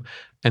with them.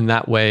 And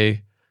that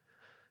way,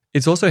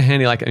 it's also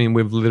handy. Like, I mean,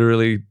 we've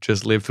literally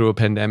just lived through a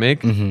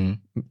pandemic.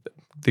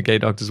 The gay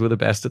doctors were the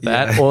best at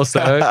that. Yeah.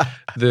 Also,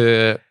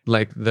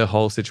 the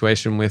whole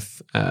situation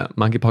with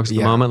monkeypox at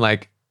the moment,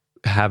 like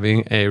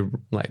having a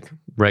like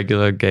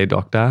regular gay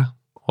doctor,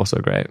 also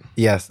great.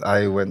 Yes,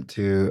 I went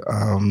to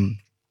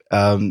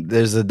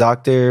There's a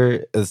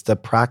doctor, it's the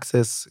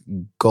Praxis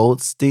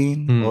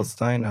Goldstein. Mm.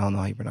 Goldstein, I don't know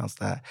how you pronounce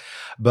that.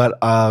 But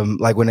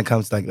like when it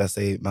comes to like, let's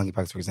say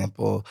monkeypox, for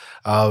example,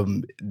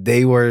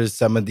 they were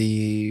some of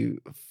the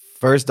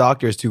first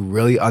doctors to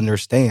really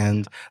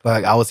understand.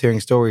 Like I was hearing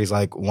stories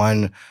like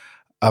one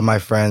of my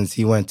friends,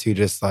 he went to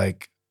just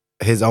like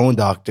his own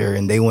doctor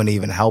and they wouldn't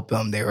even help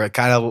him. They were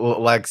kind of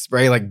like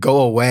spraying, like,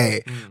 go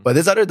away. But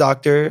this other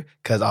doctor,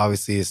 because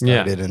obviously it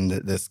started in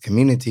this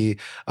community,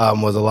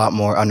 was a lot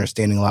more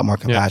understanding, a lot more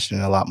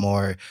compassionate, a lot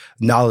more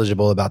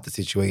knowledgeable about the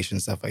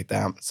situation, stuff like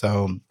that.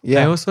 So,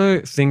 yeah. I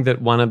also think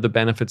that one of the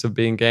benefits of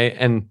being gay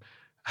and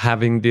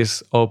having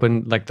this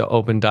open, like the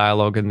open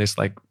dialogue and this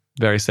like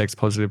very sex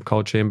positive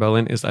culture in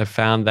Berlin is I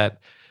found that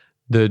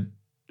the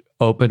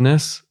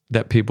openness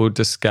that people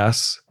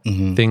discuss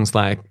things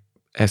like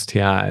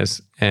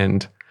STIs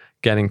and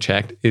getting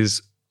checked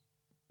is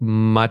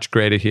much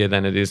greater here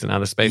than it is in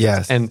other spaces.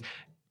 Yes. And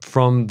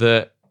from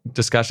the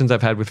discussions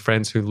I've had with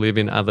friends who live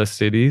in other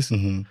cities,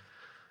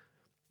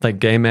 like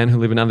gay men who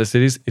live in other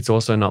cities, it's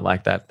also not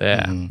like that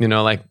there. You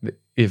know, like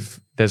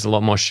if there's a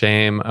lot more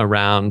shame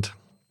around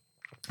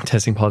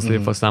testing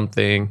positive for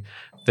something,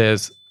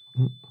 there's...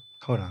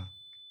 Hold on.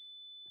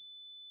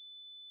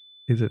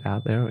 Is it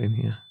out there or in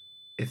here?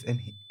 It's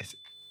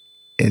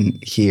in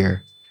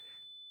here.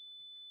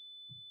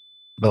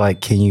 But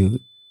like, can you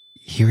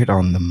hear it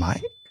on the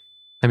mic?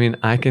 I mean,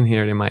 I can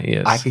hear it in my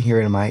ears. I can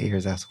hear it in my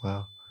ears as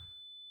well.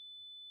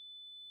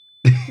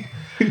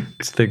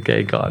 It's the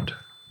gay god.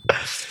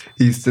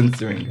 He's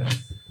censoring us.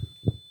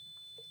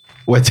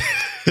 What?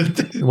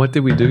 What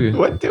did we do?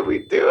 What did we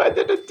do? I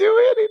didn't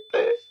do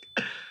anything.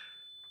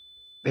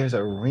 There's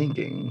a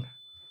ringing.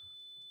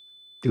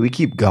 Do we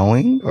keep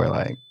going or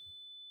like?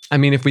 I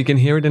mean, if we can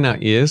hear it in our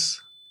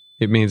ears,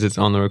 it means it's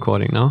on the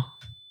recording, no?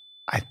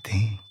 I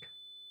think.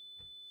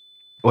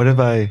 What if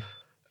I...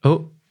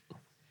 Oh.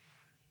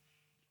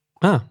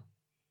 Ah.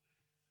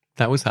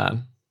 That was hard.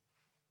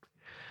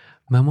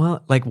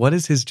 Manuel, like, what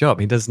is his job?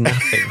 He does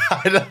nothing.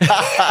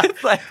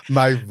 It's like,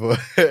 my voice.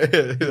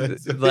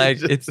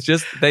 Like, it's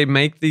just, they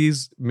make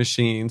these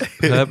machines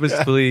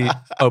purposefully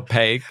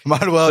opaque.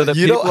 Manuel, so that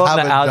you people don't on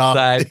have the a job.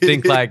 outside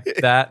think like,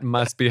 that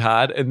must be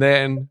hard. And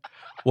then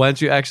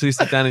once you actually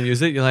sit down and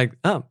use it, you're like,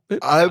 oh.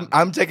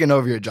 I'm taking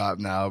over your job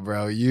now,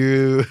 bro.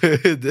 You,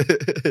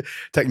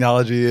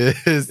 technology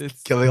is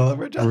killing all of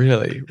our jobs.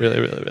 Really.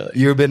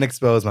 You've been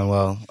exposed,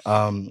 Manuel.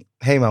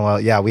 Hey,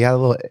 Manuel. Yeah, we had a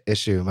little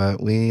issue, but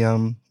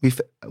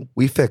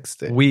we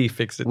fixed it. We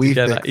fixed it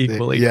together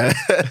equally. Yeah,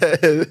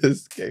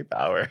 it's gay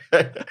power.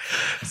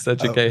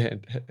 Such a gay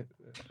hand.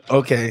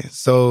 Okay,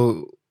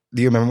 so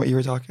do you remember what you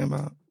were talking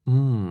about?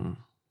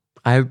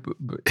 I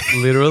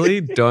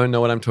literally don't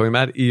know what I'm talking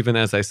about, even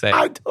as I say it.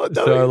 I don't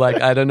know. So,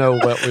 like, I don't know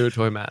what we were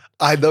talking about.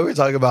 I know we were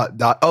talking about...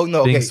 Oh,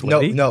 no, Being okay.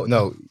 sweaty?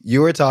 No.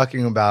 You were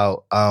talking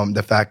about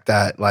the fact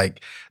that,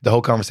 like, the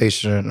whole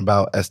conversation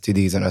about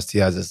STDs and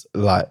STIs is a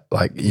lot,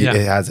 like,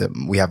 it has it.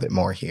 We have it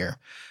more here.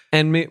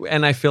 And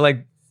I feel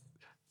like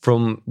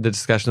from the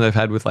discussions I've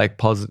had with, like,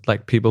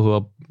 people who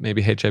are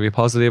maybe HIV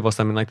positive or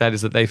something like that,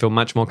 is that they feel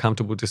much more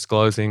comfortable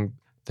disclosing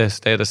their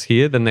status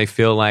here than they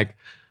feel like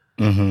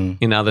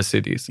in other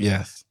cities.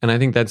 Yes. And I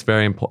think that's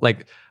very important.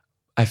 Like,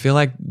 I feel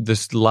like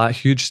this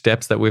huge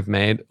steps that we've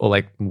made, or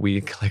like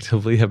we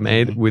collectively have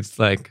made with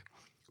like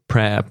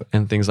PrEP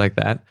and things like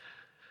that,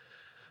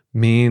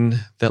 mean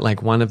that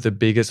like one of the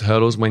biggest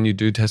hurdles when you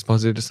do test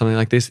positive to something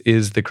like this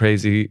is the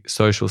crazy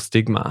social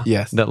stigma.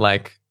 Yes. That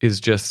like is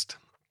just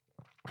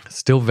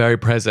still very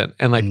present.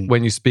 And like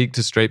when you speak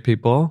to straight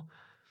people,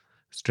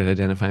 straight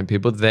identifying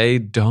people, they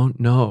don't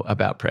know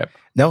about PrEP.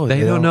 No,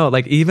 they don't know.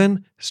 Like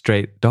even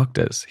straight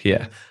doctors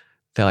here,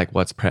 they're like,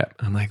 what's PrEP?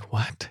 I'm like,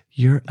 what?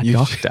 You're a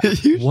doctor.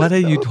 What are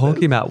you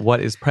talking about?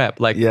 What is PrEP?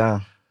 Like,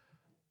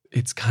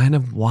 it's kind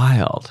of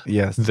wild.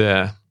 Yes.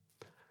 The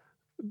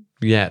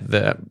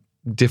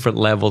different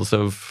levels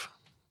of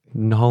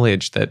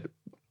knowledge that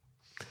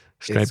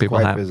straight people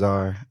have. It's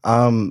quite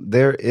bizarre.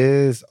 There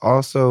is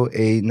also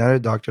another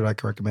doctor I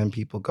can recommend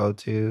people go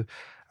to.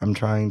 I'm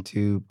trying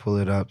to pull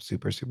it up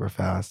super, super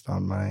fast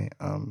on my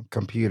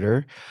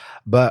computer.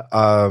 But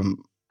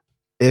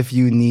if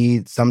you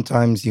need,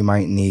 sometimes you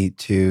might need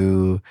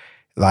to,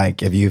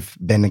 like if you've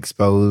been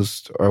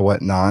exposed or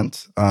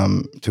whatnot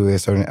to a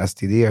certain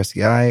STD or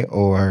STI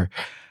or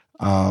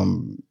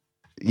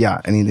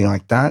anything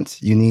like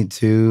that, you need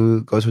to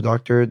go to a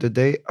doctor the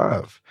day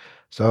of.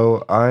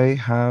 So I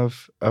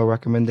have a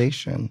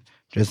recommendation.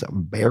 Just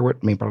bear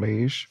with me,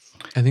 please.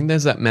 I think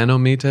there's that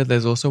Manometer.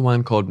 There's also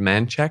one called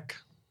ManCheck.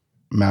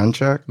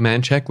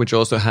 ManCheck, which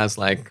also has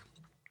like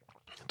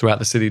throughout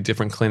the city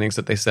different clinics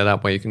that they set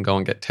up where you can go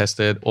and get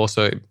tested,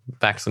 also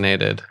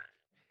vaccinated.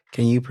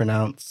 Can you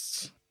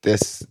pronounce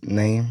this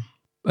name?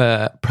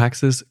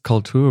 Praxis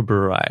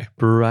Kulturbrauerei.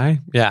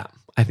 Brewery? Yeah.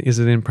 Is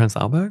it in Prince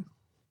Albert?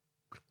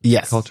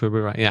 Yes.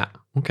 Kulturbrauerei. Yeah.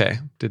 Okay.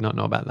 Did not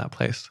know about that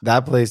place.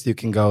 That place you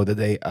can go the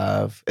day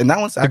of. And that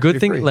one's actually the good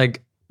thing, free.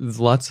 like there's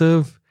lots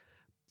of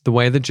the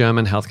way the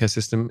German healthcare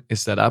system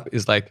is set up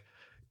is like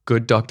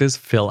good doctors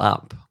fill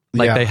up.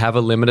 Like they have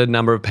a limited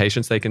number of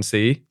patients they can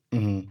see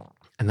Mhm.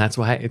 And that's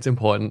why it's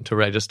important to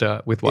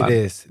register with one. It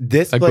is.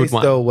 This A good place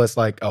one. though was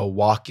like a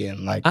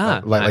walk-in, like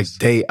nice.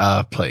 day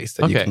place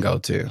that you Okay. can go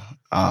to.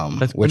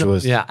 That's, Which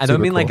was I don't super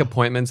mean like cool.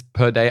 appointments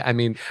per day. I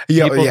mean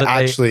Yeah, people that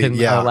actually, they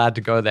can are allowed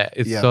to go there.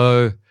 It's Yeah.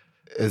 so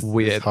It's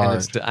weird,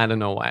 hard. and I don't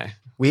know why.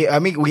 We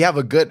have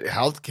a good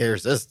healthcare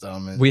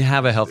system. And We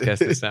have a healthcare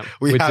system,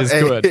 which is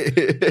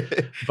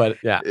good. But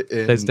yeah,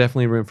 there's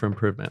definitely room for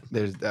improvement.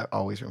 There's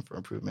always room for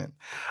improvement.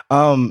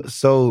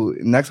 So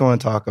next I want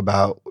to talk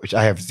about, which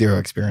I have zero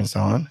experience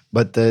on,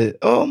 but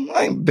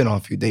I've been on a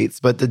few dates,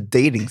 but the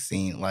dating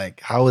scene, like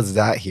how is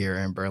that here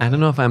in Berlin? I don't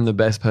know if I'm the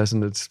best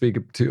person to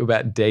speak to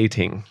about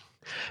dating.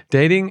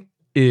 Dating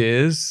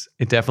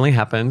it definitely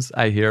happens.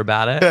 I hear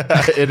about it.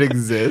 It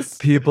exists.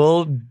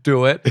 People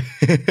do it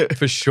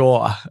for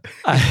sure.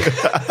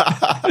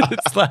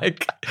 It's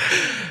like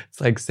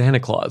Santa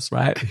Claus,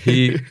 right?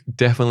 He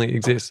definitely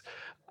exists.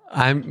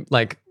 I'm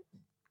like,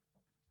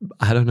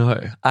 I don't know.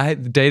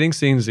 The dating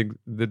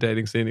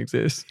scene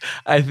exists.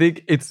 I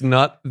think it's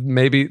not,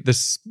 maybe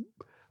this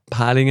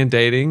partying and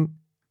dating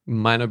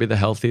might not be the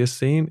healthiest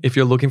scene. If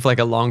you're looking for like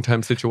a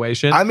long-term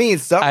situation. I mean,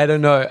 I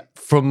don't know.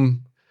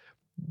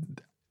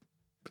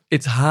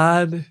 It's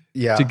hard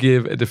to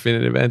give a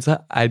definitive answer.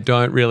 I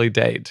don't really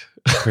date.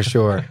 For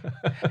sure.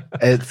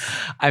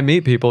 I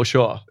meet people,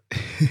 sure.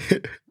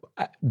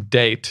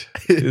 Date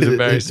is a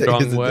very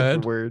strong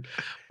word.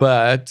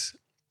 But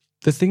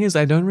the thing is,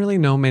 I don't really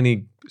know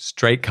many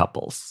straight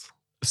couples.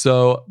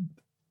 So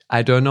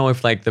I don't know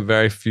if like the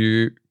very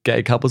few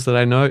gay couples that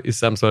I know is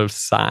some sort of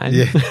sign.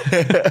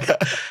 Yeah.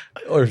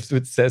 Or if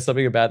it says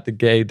something about the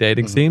gay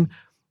dating scene.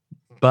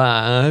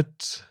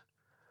 But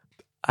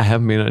I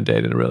haven't been on a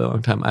date in a really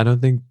long time.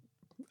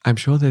 I'm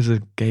sure there's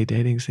a gay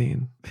dating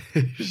scene.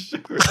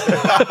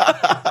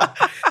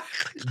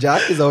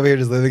 Jack is over here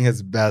just living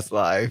his best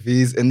life.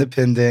 He's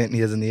independent. He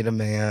doesn't need a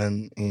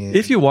man.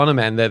 If you want a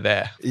man, they're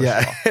there.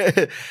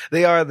 Sure.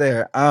 They are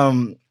there.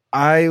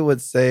 I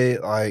would say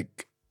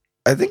like,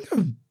 I think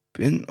I've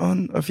been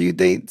on a few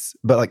dates,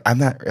 but like I'm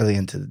not really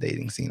into the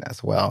dating scene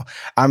as well.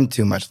 I'm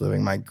too much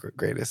living my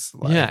greatest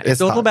life. Yeah,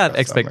 it's all about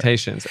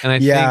expectations. And I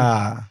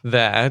think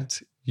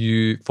that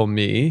for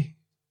me,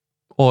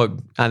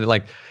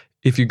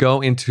 if you go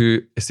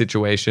into a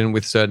situation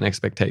with certain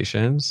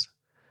expectations,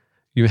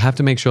 you have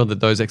to make sure that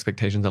those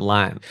expectations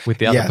align with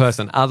the other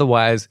person.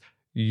 Otherwise,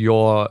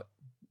 you're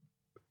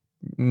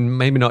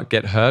maybe not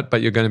get hurt,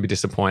 but you're going to be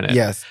disappointed.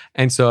 Yes.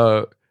 And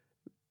so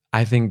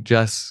I think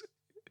just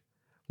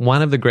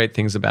one of the great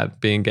things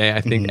about being gay,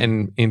 I think,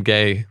 and in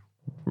gay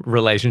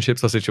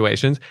relationships or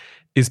situations,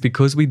 is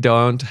because we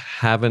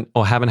haven't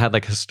had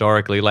like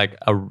historically like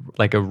a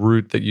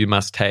route that you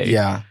must take.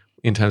 Yeah.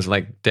 In terms of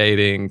like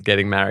dating,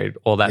 getting married,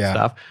 all that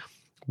stuff.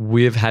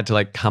 We've had to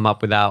like come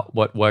up with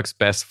what works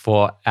best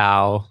for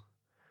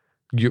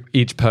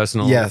each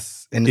personal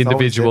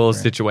individual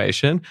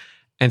situation.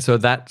 And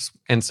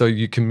so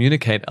you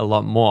communicate a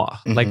lot more.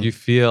 Like you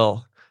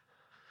feel,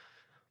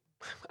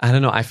 I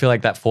don't know, I feel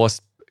like that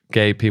forced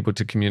gay people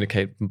to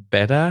communicate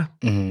better.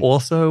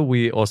 Also,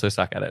 we also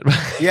suck at it.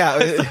 Yeah,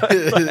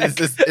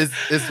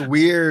 it's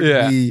weird.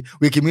 Yeah.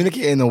 We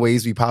communicate in the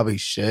ways we probably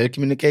should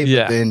communicate,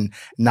 but then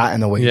not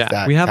in the ways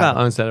that we have our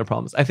own set of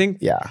problems. I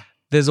think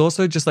there's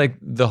also just like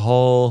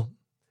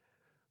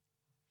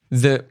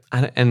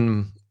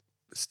and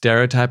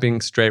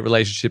stereotyping straight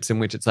relationships in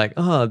which it's like,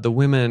 oh, the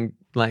women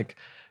like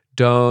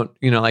don't,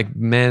 like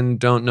men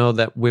don't know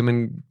that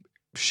women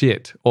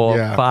shit or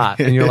fart.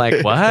 And you're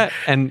like, what?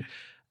 And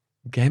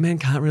gay men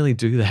can't really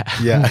do that.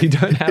 Yeah. We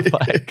don't have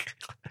like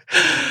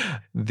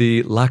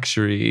the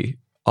luxury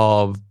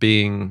of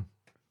being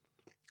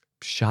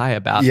shy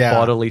about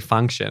bodily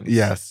functions.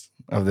 Yes.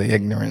 Of the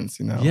ignorance,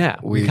 Yeah.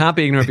 We can't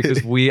be ignorant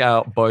because we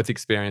are both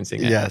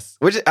experiencing it. Yes.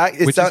 Which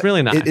is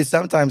really nice. It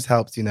sometimes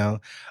helps,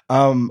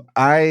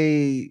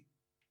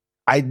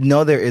 I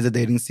know there is a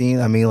dating scene.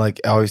 I mean, like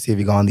obviously if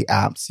you go on the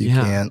apps, you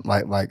can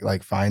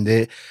like find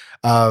it.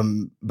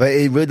 But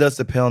it really does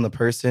depend on the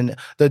person.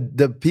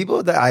 The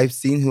people that I've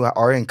seen who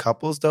are in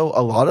couples though,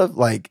 a lot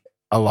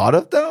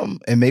of them,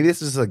 and maybe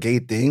this is a gay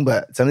thing,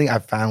 but something I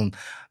found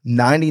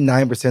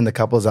 99% of the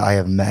couples that I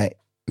have met,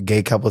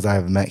 gay couples I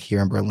have met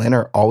here in Berlin,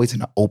 are always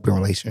in an open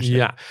relationship.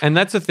 Yeah. And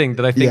that's the thing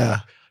that I think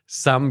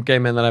some gay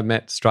men that I've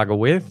met struggle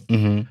with,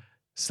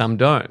 some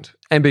don't.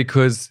 And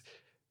because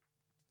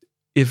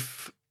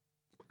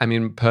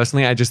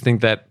personally, I just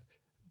think that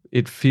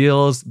it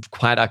feels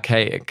quite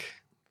archaic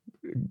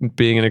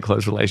being in a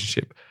close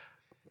relationship.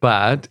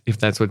 But if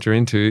that's what you're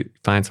into,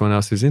 find someone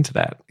else who's into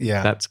that.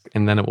 Yeah.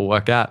 And then it will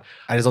work out.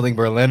 I just don't think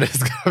Berlin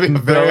is going to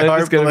be very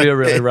hard. It's going to be a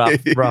really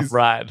rough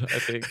ride, I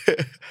think.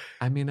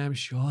 I mean, I'm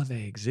sure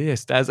they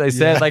exist. As I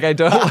said, like I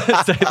don't want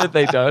to say that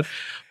they don't.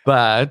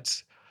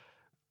 But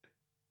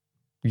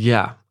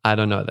I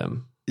don't know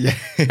them. Yeah.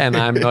 And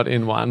I'm not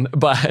in one.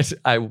 But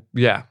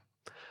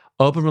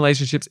open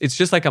relationships, it's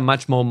just like a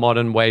much more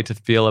modern way to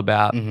feel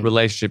about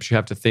relationships. You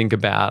have to think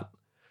about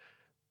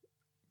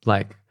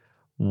like,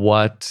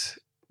 what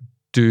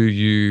do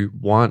you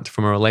want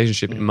from a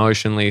relationship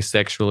emotionally,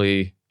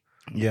 sexually,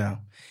 Yeah.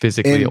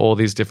 physically, And all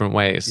these different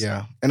ways.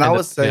 yeah. And I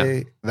would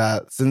say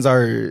that since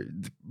our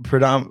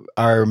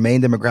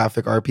main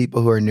demographic are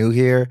people who are new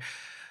here,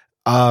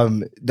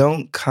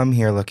 don't come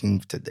here looking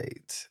to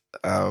date.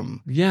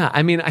 Yeah,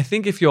 I mean, I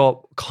think if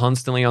you're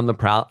constantly on the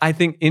prowl, I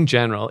think in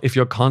general, if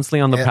you're constantly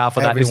on the prowl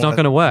for that, it's not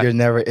going to work. You're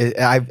never.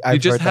 I've you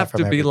just heard have that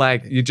to be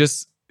like,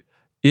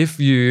 if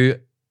you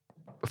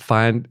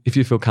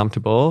feel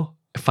comfortable,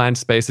 find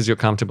spaces you're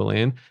comfortable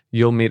in,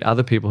 you'll meet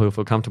other people who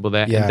feel comfortable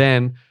there, and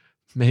then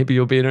maybe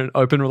you'll be in an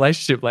open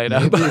relationship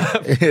later.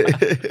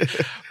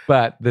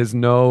 But there's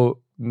no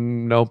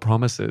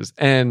promises,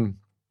 and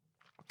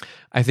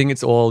I think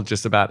it's all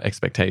just about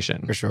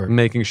expectation. For sure,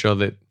 making sure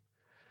that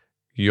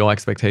your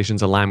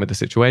expectations align with the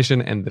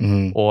situation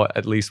and or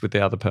at least with the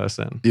other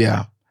person.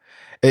 Yeah.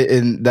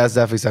 And that's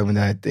definitely something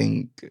that I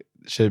think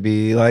should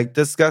be like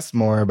discussed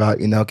more about.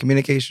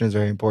 Communication is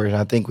very important.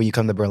 I think when you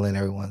come to Berlin,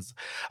 everyone's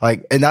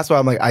like, and that's why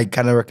I'm like, I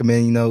kind of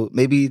recommend,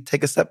 maybe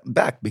take a step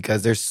back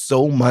because there's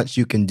so much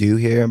you can do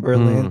here in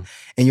Berlin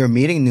and you're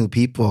meeting new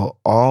people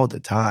all the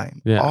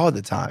time, all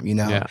the time,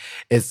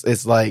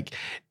 It's like,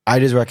 I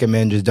just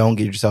recommend just don't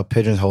get yourself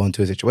pigeonholed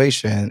into a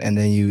situation and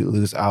then you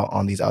lose out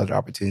on these other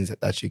opportunities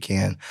that you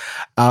can.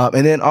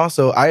 And then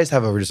also, I just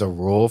have just a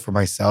rule for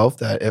myself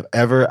that if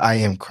ever I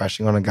am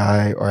crushing on a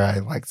guy or I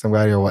like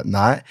somebody or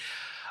whatnot,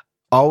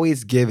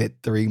 always give it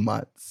 3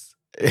 months.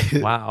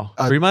 Wow.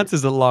 3 months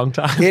is a long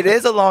time. It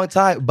is a long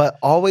time, but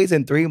always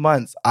in 3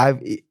 months,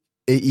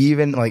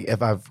 even like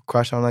if I've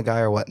crushed on a guy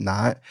or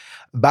whatnot,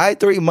 by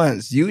 3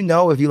 months,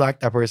 if you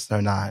like that person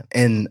or not.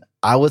 And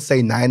I would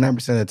say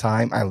 99% of the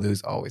time, I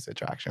lose always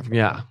attraction from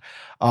them.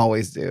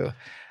 Always do.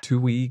 2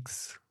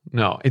 weeks?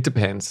 No, it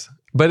depends.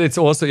 But it's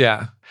also,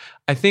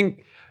 I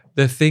think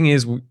the thing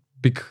is,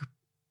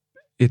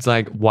 it's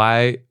like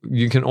why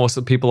you can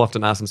also, people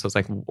often ask themselves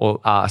like, or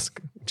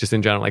ask just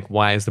in general, like,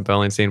 why is the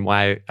Berlin scene,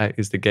 why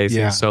is the gay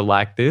scene so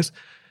like this?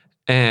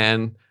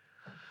 And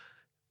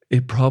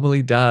it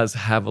probably does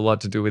have a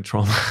lot to do with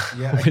trauma,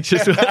 which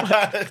is which we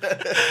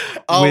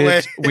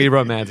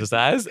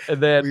romanticize.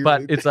 And then,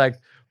 but it's like,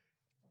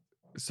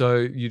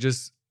 so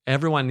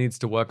everyone needs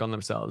to work on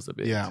themselves a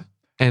bit. Yeah.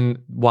 And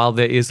while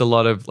there is a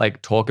lot of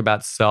like talk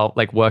about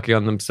like working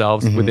on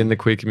themselves within the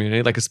queer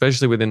community, like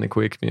especially within the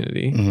queer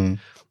community,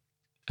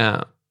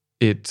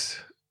 it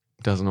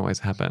doesn't always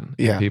happen.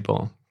 Yeah.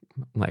 People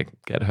like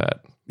get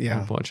hurt,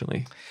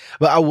 unfortunately.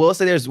 But I will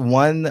say there's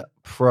one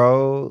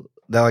pro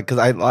that, like, because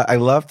I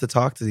love to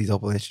talk to these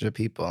open relationship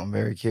people. I'm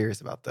very curious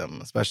about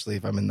them, especially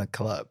if I'm in the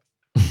club.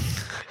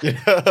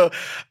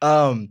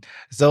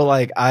 So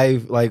like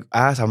I've like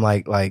asked, I'm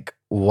like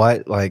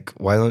what, like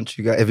why don't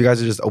you guys, if you guys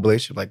are just open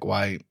relationship, like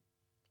why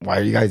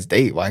do you guys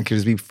date? Why can't you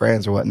just be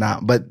friends or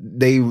whatnot? But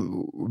they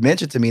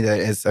mentioned to me that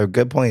it's a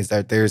good point is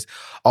that there's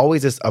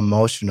always this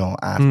emotional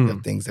aspect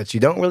of things that you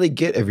don't really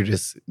get if you're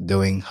just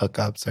doing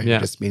hookups or you're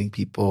just meeting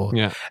people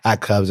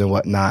at clubs and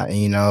whatnot.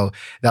 And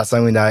that's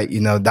something that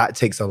that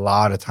takes a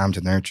lot of time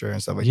to nurture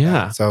and stuff like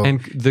that. So and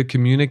the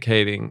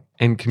communicating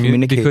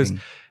because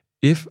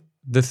if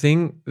the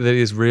thing that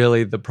is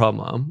really the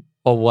problem,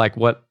 or like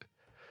what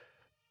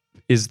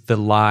is the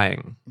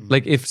lying,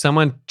 like if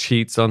someone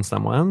cheats on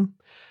someone,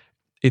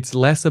 it's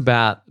less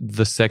about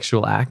the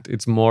sexual act.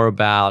 It's more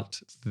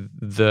about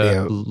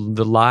the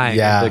lying,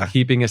 the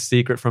keeping a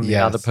secret from the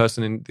other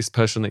person and this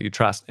person that you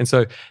trust. And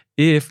so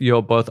if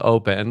you're both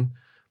open,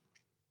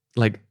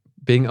 like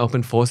being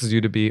open forces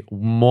you to be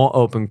more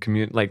open,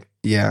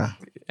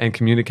 and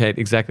communicate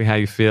exactly how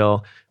you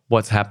feel,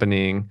 what's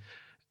happening.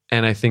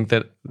 And I think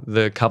that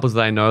the couples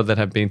that I know that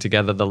have been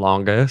together the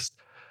longest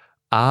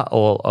are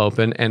all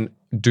open and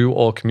do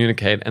all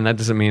communicate. And that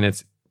doesn't mean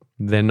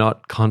they're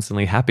not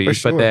constantly happy,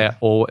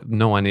 but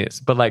no one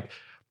is. But like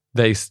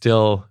they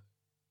still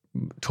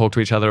talk to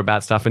each other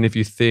about stuff. And if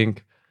you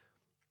think,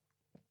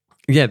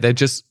 they're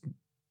just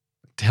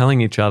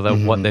telling each other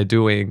what they're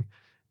doing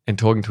and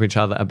talking to each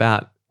other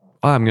about,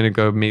 I'm going to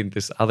go meet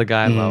this other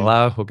guy,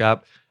 hook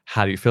up.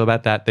 How do you feel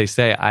about that? They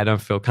say, I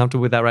don't feel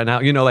comfortable with that right now.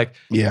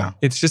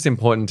 It's just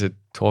important to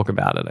talk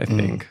about it, I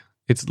think.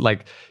 It's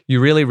like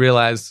you really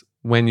realize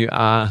when you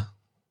are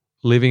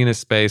living in a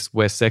space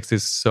where sex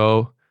is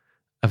so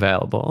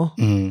available,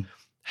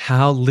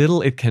 how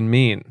little it can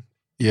mean.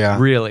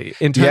 Really.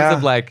 In terms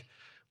of like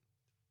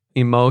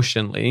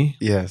emotionally.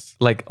 Yes.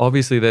 Like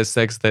obviously there's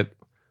sex that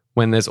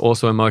when there's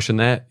also emotion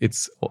there,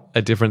 it's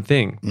a different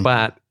thing.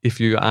 But if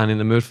you aren't in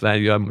the mood for that,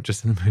 you're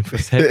just in the mood for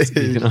sex,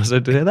 you can also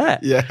do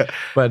that.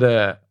 But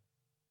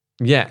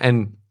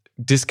and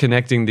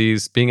disconnecting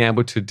being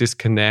able to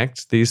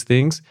disconnect these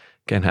things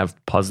can have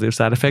positive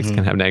side effects,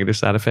 can have negative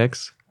side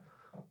effects,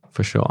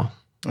 for sure.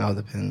 It all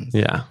depends.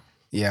 Yeah.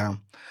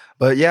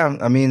 But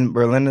I mean,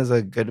 Berlin is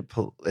a good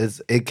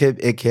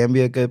it can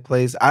be a good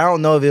place. I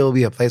don't know if it will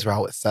be a place where I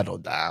would settle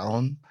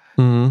down,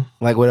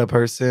 like with a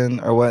person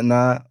or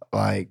whatnot.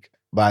 Like,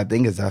 but I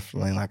think it's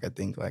definitely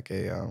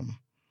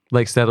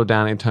like settle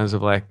down in terms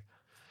of like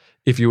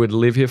if you would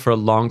live here for a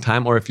long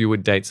time or if you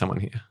would date someone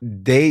here.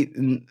 Date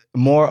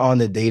more on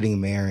the dating,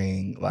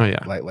 marrying,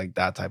 like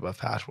that type of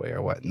pathway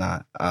or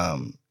whatnot.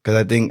 Because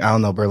I think, I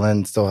don't know,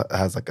 Berlin still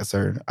has like a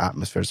certain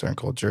atmosphere, certain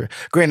culture.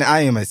 Granted,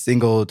 I am a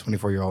single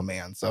 24-year-old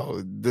man,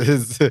 so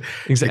this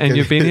is... And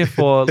you've been here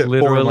for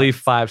literally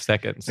 5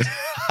 seconds.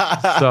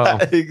 So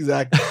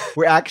exactly.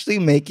 We're actually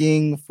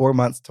making 4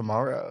 months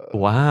tomorrow.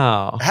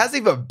 Wow. It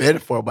hasn't even been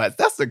 4 months.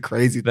 That's the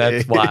crazy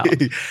thing. That's wild.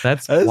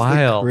 That's That is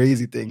wild. the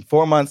crazy thing.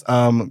 4 months,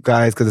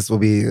 guys, because this will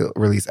be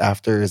released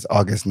after is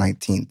August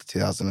 19th,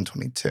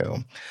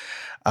 2022.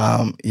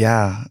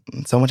 Yeah,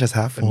 so much has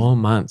happened. 4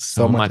 months.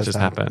 So much has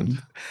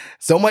happened.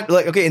 So much,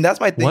 like, okay, and that's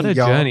my thing. What a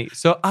y'all. journey.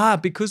 So,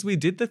 because we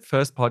did the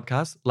first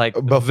podcast like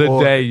the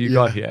Before, day you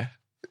got here.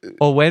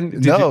 Or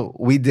when?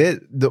 We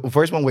did the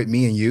first one with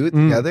me and you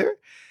together.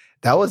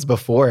 That was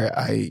before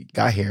I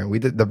got here. We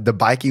did the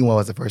biking one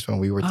was the first one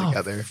we were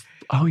together.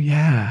 Oh,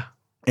 yeah.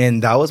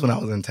 And that was when I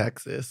was in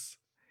Texas.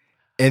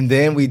 And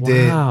then we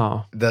did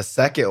Wow. the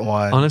second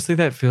one. Honestly,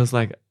 that feels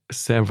like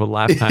several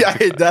lifetimes Yeah,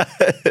 it ago.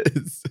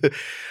 does.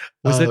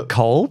 Was it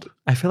cold?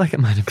 I feel like it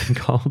might have been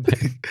cold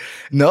then.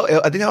 No,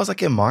 I think that was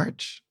like in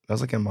March. That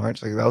was like in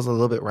March. Like that was a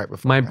little bit right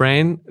before. My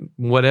brain,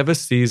 whatever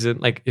season,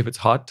 like if it's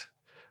hot,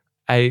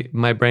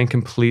 my brain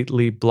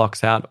completely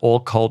blocks out all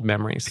cold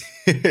memories.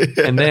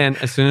 And then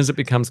as soon as it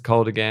becomes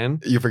cold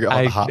again, you forget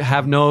all the hot. I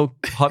have no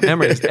hot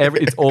memories.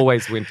 It's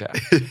always winter.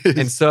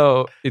 And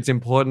so it's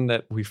important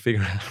that we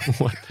figure out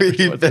what we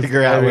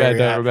figure out where I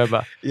don't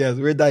remember. Yes,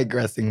 we're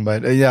digressing,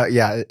 but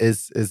yeah,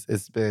 it's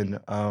been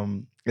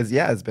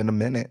it's been a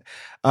minute.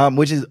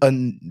 Which is a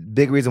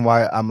big reason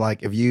why I'm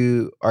like, if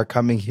you are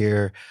coming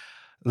here,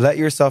 let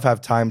yourself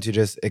have time to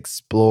just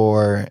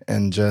explore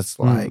and just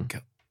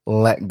like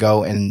let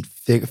go and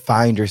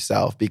find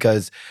yourself,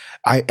 because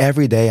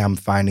every day I'm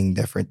finding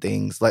different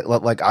things.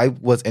 Like I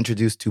was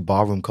introduced to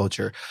ballroom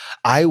culture.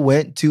 I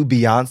went to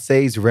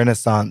Beyonce's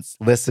Renaissance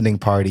listening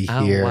party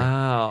here. Oh,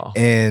 wow.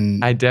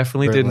 In I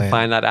definitely Berlin. didn't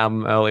find that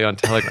album early on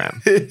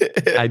Telegram.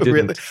 I didn't.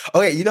 Really?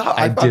 Okay, you know how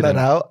I found didn't. that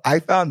out? I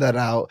found that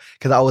out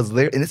because I was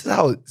literally, and this is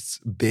how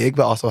big,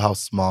 but also how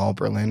small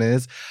Berlin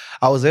is.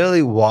 I was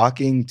literally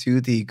walking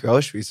to the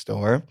grocery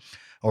store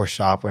or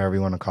shop, whatever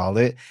you want to call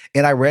it,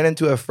 and I ran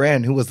into a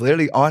friend who was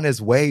literally on his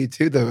way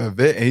to the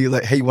event, and he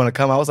like, "Hey, you want to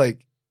come?" I was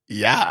like,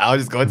 "Yeah, I'll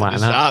just go into Why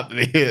the not?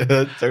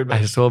 shop."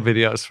 I saw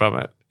videos from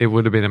it. It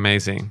would have been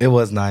amazing. It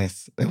was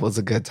nice. It was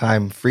a good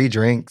time. Free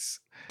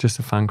drinks, Just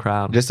a fun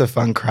crowd. just a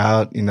fun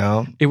crowd, you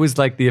know. It was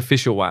like the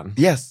official one.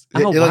 Yes.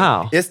 Oh,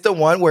 wow. It's the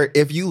one where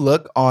if you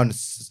look on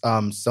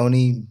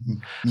Sony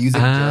Music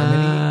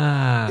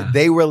Germany,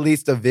 they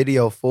released a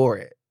video for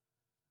it.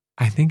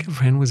 I think a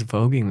friend was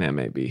voguing there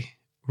maybe.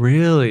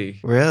 Really?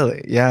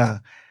 Really? Yeah.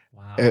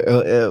 Wow.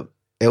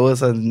 It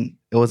was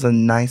a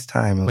nice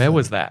time. Where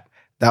was that?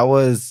 That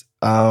was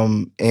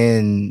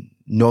in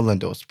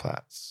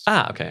Nolendosplatz.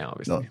 Okay,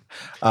 obviously.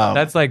 No.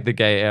 That's like the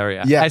gay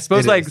area. Yeah, I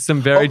suppose it like is.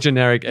 some very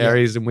generic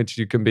areas in which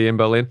you can be in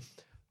Berlin.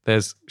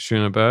 There's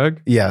Schöneberg,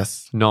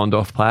 Yes.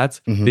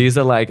 Nollendorfplatz. Mhm. These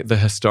are like the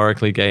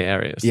historically gay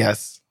areas.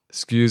 Yes.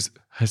 Excuse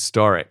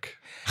historic.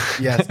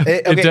 Yes.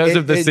 In terms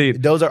of the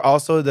scene. Those are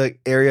also the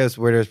areas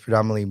where there's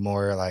predominantly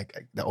more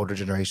like the older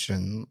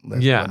generation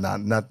lives, Yeah.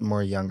 but not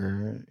more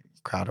younger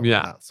crowd or Yeah.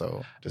 whatnot.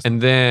 So just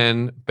And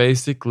then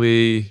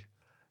basically,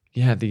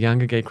 yeah, the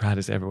younger gay crowd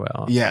is everywhere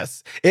else.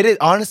 yes. It is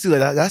honestly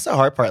like that's the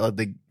hard part. Like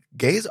the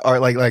gays are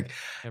like Everywhere.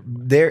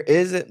 there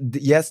isn't,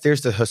 yes,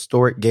 there's the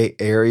historic gay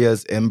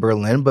areas in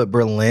Berlin, but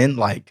Berlin,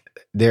 like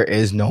there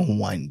is no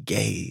one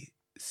gay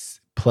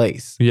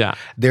place. Yeah.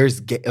 There's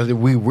gay,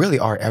 we really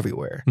are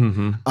everywhere.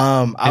 Mm-hmm.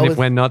 I And if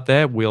we're not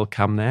there, we'll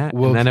come there,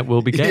 and then it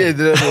will be gay. Yeah,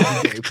 then it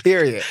will be gay.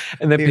 Period.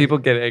 And then Period. people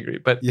get angry,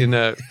 but in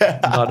a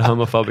not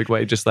homophobic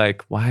way, just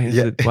like, why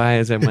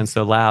is everyone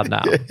so loud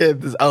now?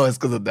 It's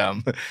because of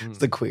them. It's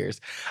the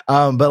queers.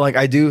 But like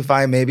I do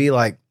find maybe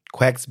like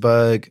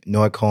Quecksburg,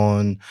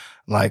 Neukölln,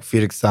 like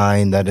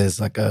Friedrichshain, that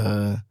is like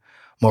a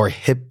more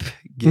hip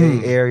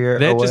gay area.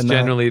 They're or just whatnot.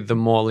 generally the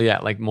more,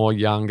 like more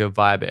younger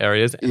vibe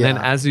areas. And then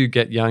Yeah. as you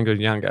get younger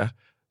and younger,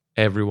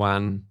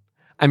 everyone,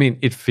 I mean,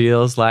 it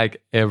feels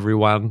like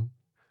everyone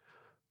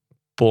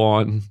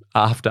born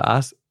after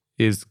us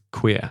is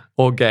queer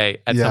or gay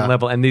at Yeah. some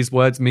level. And these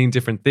words mean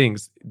different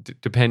things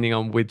depending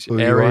on which Who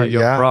you area are.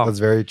 you're Yeah, from. that's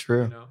very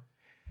true. You know?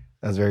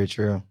 That's very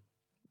true.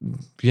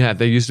 Yeah,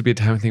 there used to be a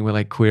time thing where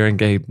like queer and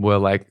gay were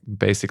like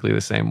basically the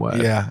same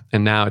word. Yeah.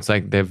 And now it's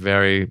like they're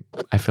very,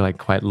 I feel like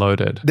quite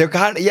loaded. They're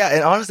kind of, yeah.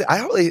 And honestly, I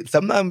don't really,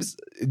 sometimes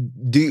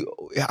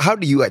how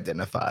do you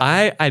identify?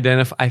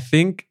 I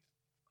think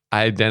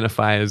I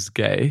identify as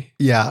gay.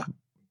 Yeah.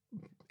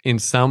 In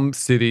some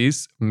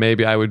cities,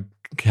 maybe I would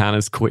count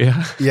as queer.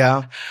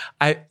 Yeah.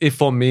 If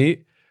for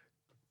me,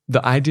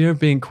 the idea of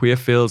being queer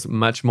feels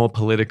much more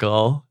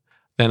political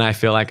than I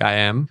feel like I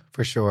am.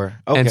 For sure.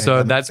 Okay, And so that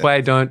makes that's why I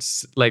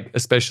sense. don't, like,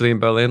 especially in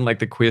Berlin, like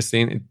the queer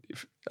scene,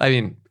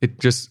 it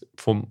just,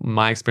 from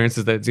my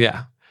experiences, that,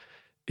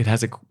 it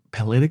has a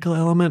political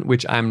element,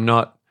 which I'm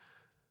not,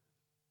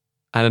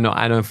 I don't know,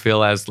 I don't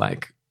feel as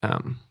like,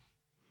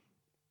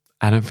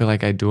 I don't feel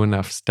like I do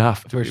enough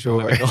stuff. to For be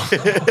sure.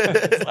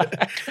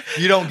 political.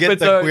 You don't get But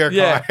the queer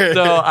card.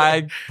 So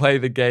I play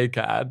the gay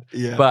card.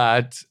 Yeah.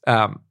 But,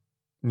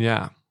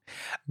 yeah.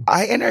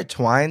 I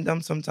intertwine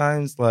them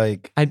sometimes.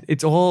 Like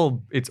It's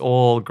all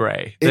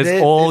gray. It It's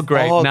is- all it's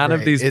gray. all None of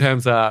gray. these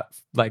terms are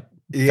like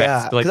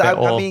yeah, fixed. Like because they're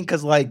all. I mean,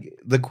 because like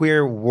the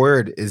queer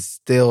word is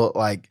still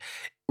like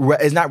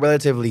it's not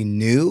relatively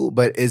new,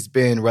 but it's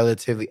been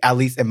relatively, at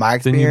least in my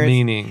the new experience,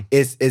 meaning.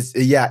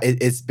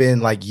 it's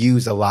been like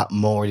used a lot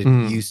more than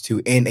Mm. it used to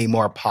in a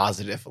more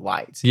positive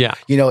light. Yeah.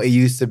 You know, it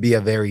used to be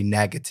a very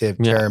negative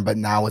Yeah. term, but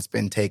now it's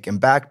been taken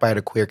back by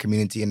the queer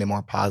community in a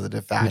more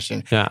positive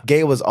fashion. Yeah.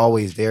 Gay was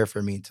always there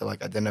for me to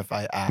like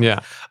identify as. Yeah.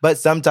 But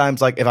sometimes,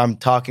 like if I'm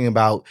talking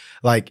about,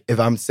 like if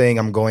I'm saying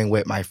I'm going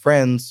with my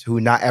friends, who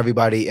not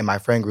everybody in my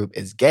friend group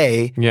is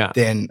gay, Yeah.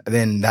 then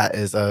that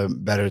is a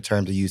better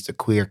term to use, to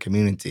queer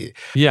community.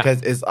 Yeah.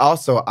 Because it's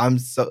also, I'm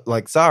so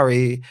like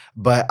sorry,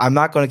 but I'm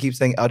not going to keep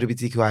saying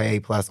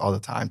LGBTQIA plus all the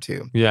time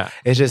too. Yeah.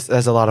 It's just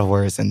there's a lot of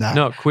words in that.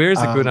 No, queer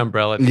is a good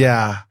umbrella term.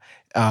 Yeah.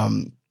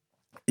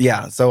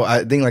 Yeah, so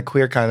I think like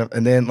queer kind of,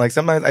 and then like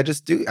sometimes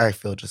I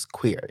feel just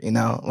queer, you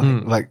know,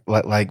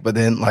 like, but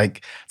then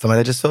like sometimes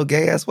I just feel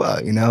gay as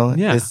well, you know.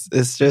 Yeah. It's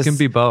just You can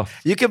be both.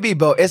 You can be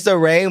both. It's a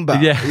rainbow.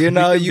 Yeah, You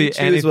know, you can you be choose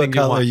anything what you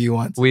color want. you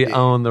want to We be.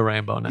 own the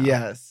rainbow now.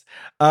 Yes.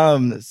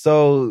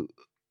 So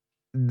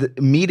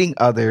meeting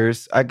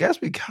others, I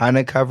guess we kind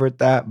of covered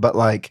that, but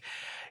like,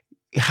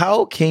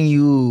 how can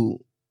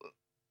you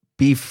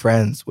be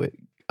friends with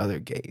other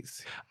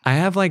gays? I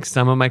have like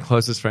some of my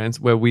closest friends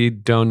where we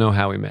don't know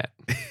how we met.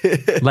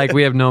 Like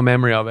we have no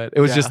memory of it.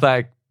 It was Yeah. just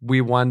like we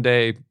one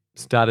day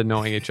started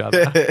knowing each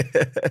other.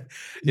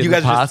 You in the guys are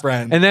just past.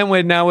 friends. And then he's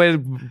one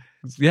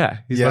Yeah.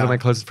 of my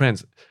closest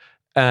friends.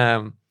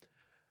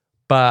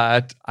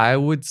 But I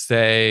would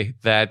say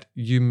that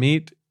you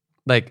meet,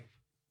 like,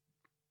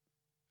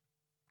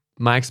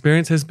 my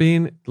experience has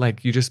been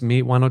like you just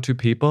meet one or two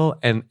people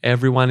and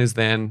everyone is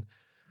then,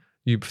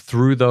 you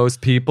through those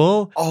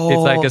people,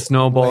 it's like a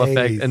snowball effect.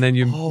 Always. And then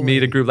you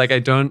meet a group. Like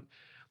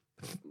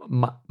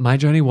my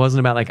journey wasn't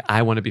about like,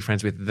 I want to be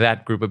friends with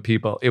that group of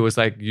people. It was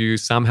like you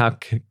somehow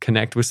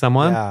connect with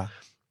someone. Yeah.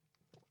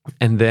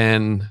 And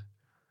then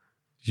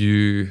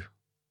you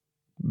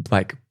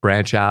like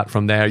branch out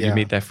from there. Yeah. You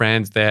meet their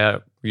friends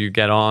there. You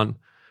get on.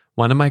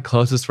 One of my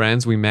closest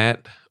friends we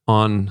met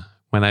on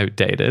when I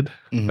dated,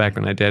 Mhm. back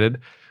when I dated.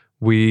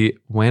 We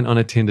went on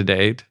a Tinder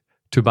date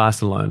to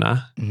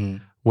Barcelona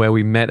Mhm. where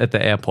we met at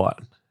the airport.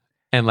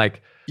 And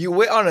like, You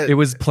went on it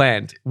was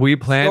planned. We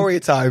planned. story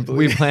time, please.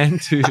 We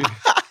planned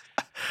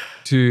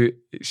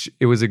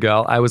it was a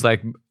girl. I was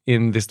like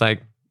in this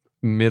like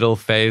middle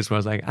phase where I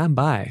was like, I'm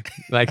bi.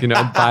 Like, you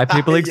know, bi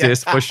people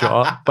exist for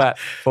sure. But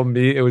for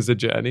me, it was a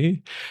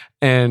journey.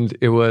 And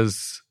we were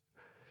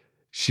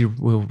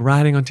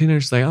riding on Tinder.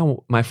 She's like,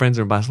 oh, my friends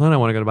are in Barcelona. I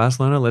want to go to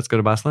Barcelona. Let's go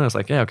to Barcelona. I was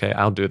like, yeah, okay,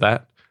 I'll do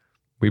that.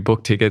 We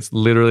booked tickets.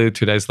 Literally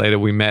 2 days later,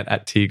 we met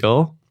at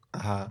Tegel,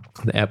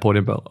 the airport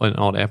an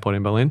old airport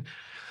in Berlin.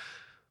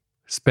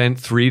 Spent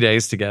 3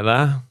 days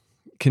together.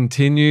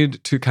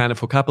 Continued to kind of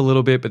hook up a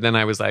little bit, but then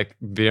I was like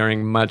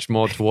veering much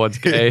more towards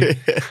gay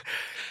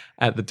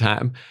at the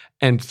time.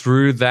 And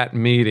through that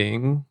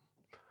meeting,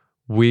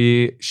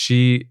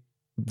 she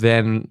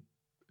then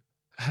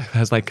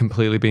has like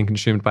completely been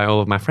consumed by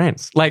all of my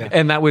friends. Like,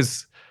 and that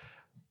was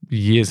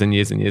years and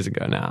years and years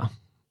ago now,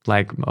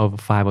 like over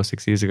 5 or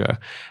 6 years ago.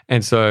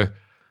 And so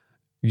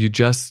you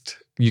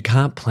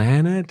can't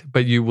plan it,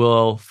 but you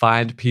will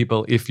find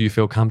people if you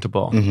feel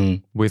comfortable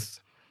with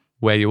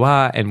where you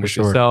are and with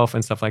yourself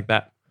and stuff like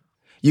that.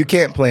 You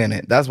can't plan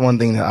it. That's one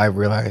thing that I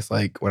realized,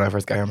 like when I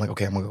first got here, I'm like,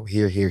 okay, I'm gonna go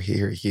here, here,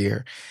 here,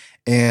 here.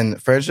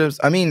 And friendships,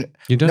 I mean,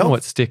 You don't know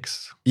what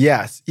sticks.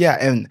 yes, yeah.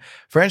 And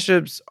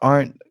friendships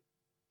aren't,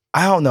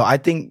 I don't know. I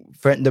think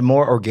the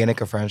more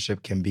organic a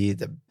friendship can be,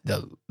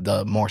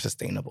 the more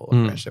sustainable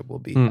a friendship will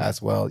be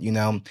as well, you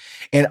know?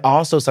 And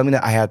also something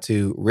that I had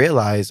to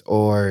realize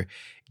or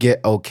get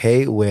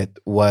okay with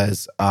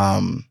was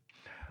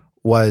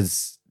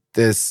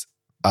this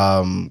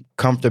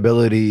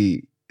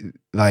comfortability,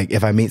 like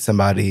if I meet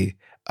somebody,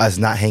 us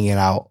not hanging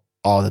out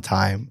all the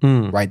time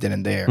right then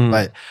and there.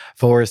 But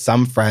for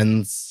some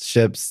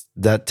friendships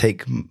that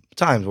take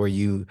times where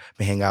you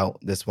may hang out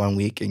this 1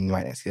 week and you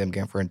might not see them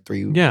again for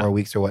 3 more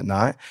weeks or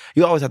whatnot,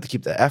 you always have to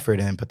keep the effort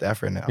in, put the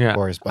effort in, of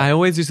course. But I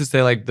always used to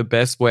say like the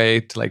best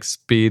way to like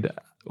speed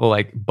or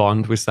like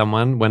bond with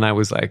someone when I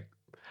was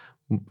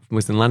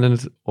in London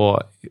or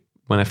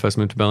when I first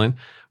moved to Berlin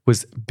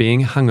was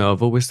being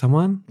hungover with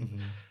someone.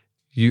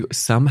 You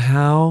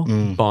somehow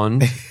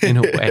bond in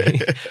a way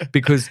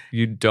because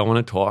you don't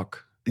want to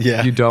talk.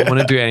 Yeah. You don't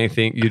want to do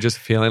anything. You're just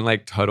feeling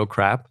like total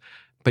crap,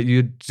 but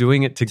you're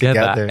doing it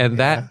together. And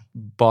that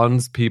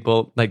bonds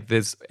people. Like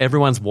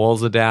everyone's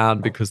walls are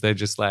down because they're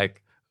just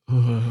like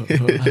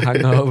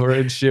hungover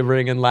and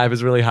shivering and life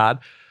is really hard.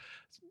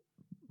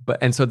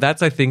 And so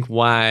that's, I think,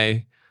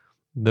 why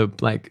the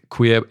like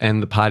queer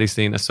and the party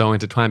scene are so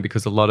intertwined,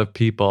 because a lot of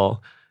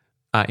people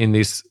are in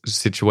these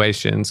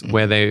situations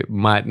where they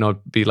might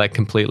not be like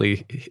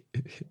completely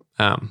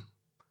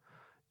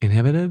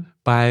inhibited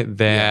by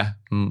their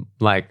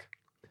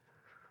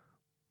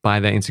by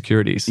their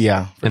insecurities.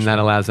 Yeah. And that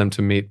allows them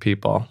to meet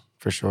people.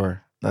 For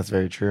sure. That's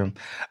very true.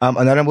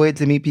 Another way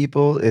to meet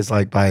people is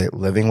like by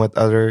living with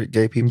other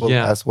gay people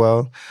Yeah. as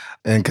well.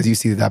 And because you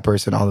see that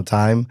person all the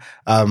time.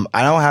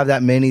 I don't have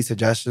that many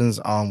suggestions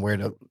on where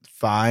to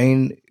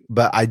find,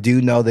 but I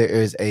do know there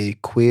is a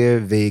Queer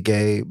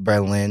Vega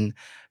Berlin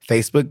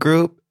Facebook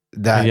group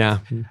that Yeah.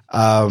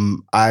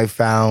 I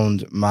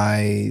found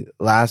my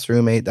last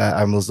roommate that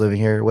I was living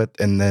here with,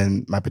 and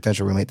then my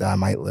potential roommate that I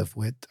might live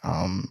with,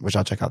 which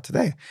I'll check out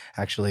today,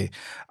 actually,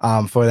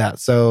 for that.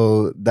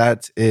 So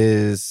that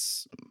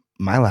is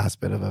my last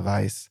bit of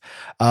advice.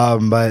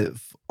 But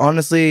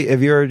honestly,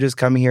 if you're just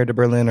coming here to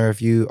Berlin, or if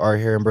you are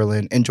here in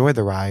Berlin, enjoy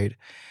the ride.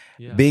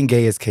 Yeah. Being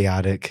gay is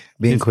chaotic.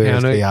 Being It's queer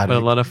is chaotic. but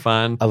a lot of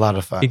fun. A lot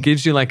of fun. It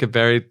gives you like a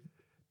very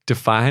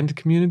defined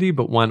community,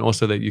 but one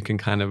also that you can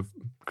kind of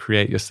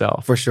create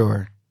yourself. For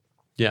sure.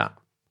 Yeah.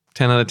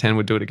 10 out of 10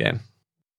 would do it again.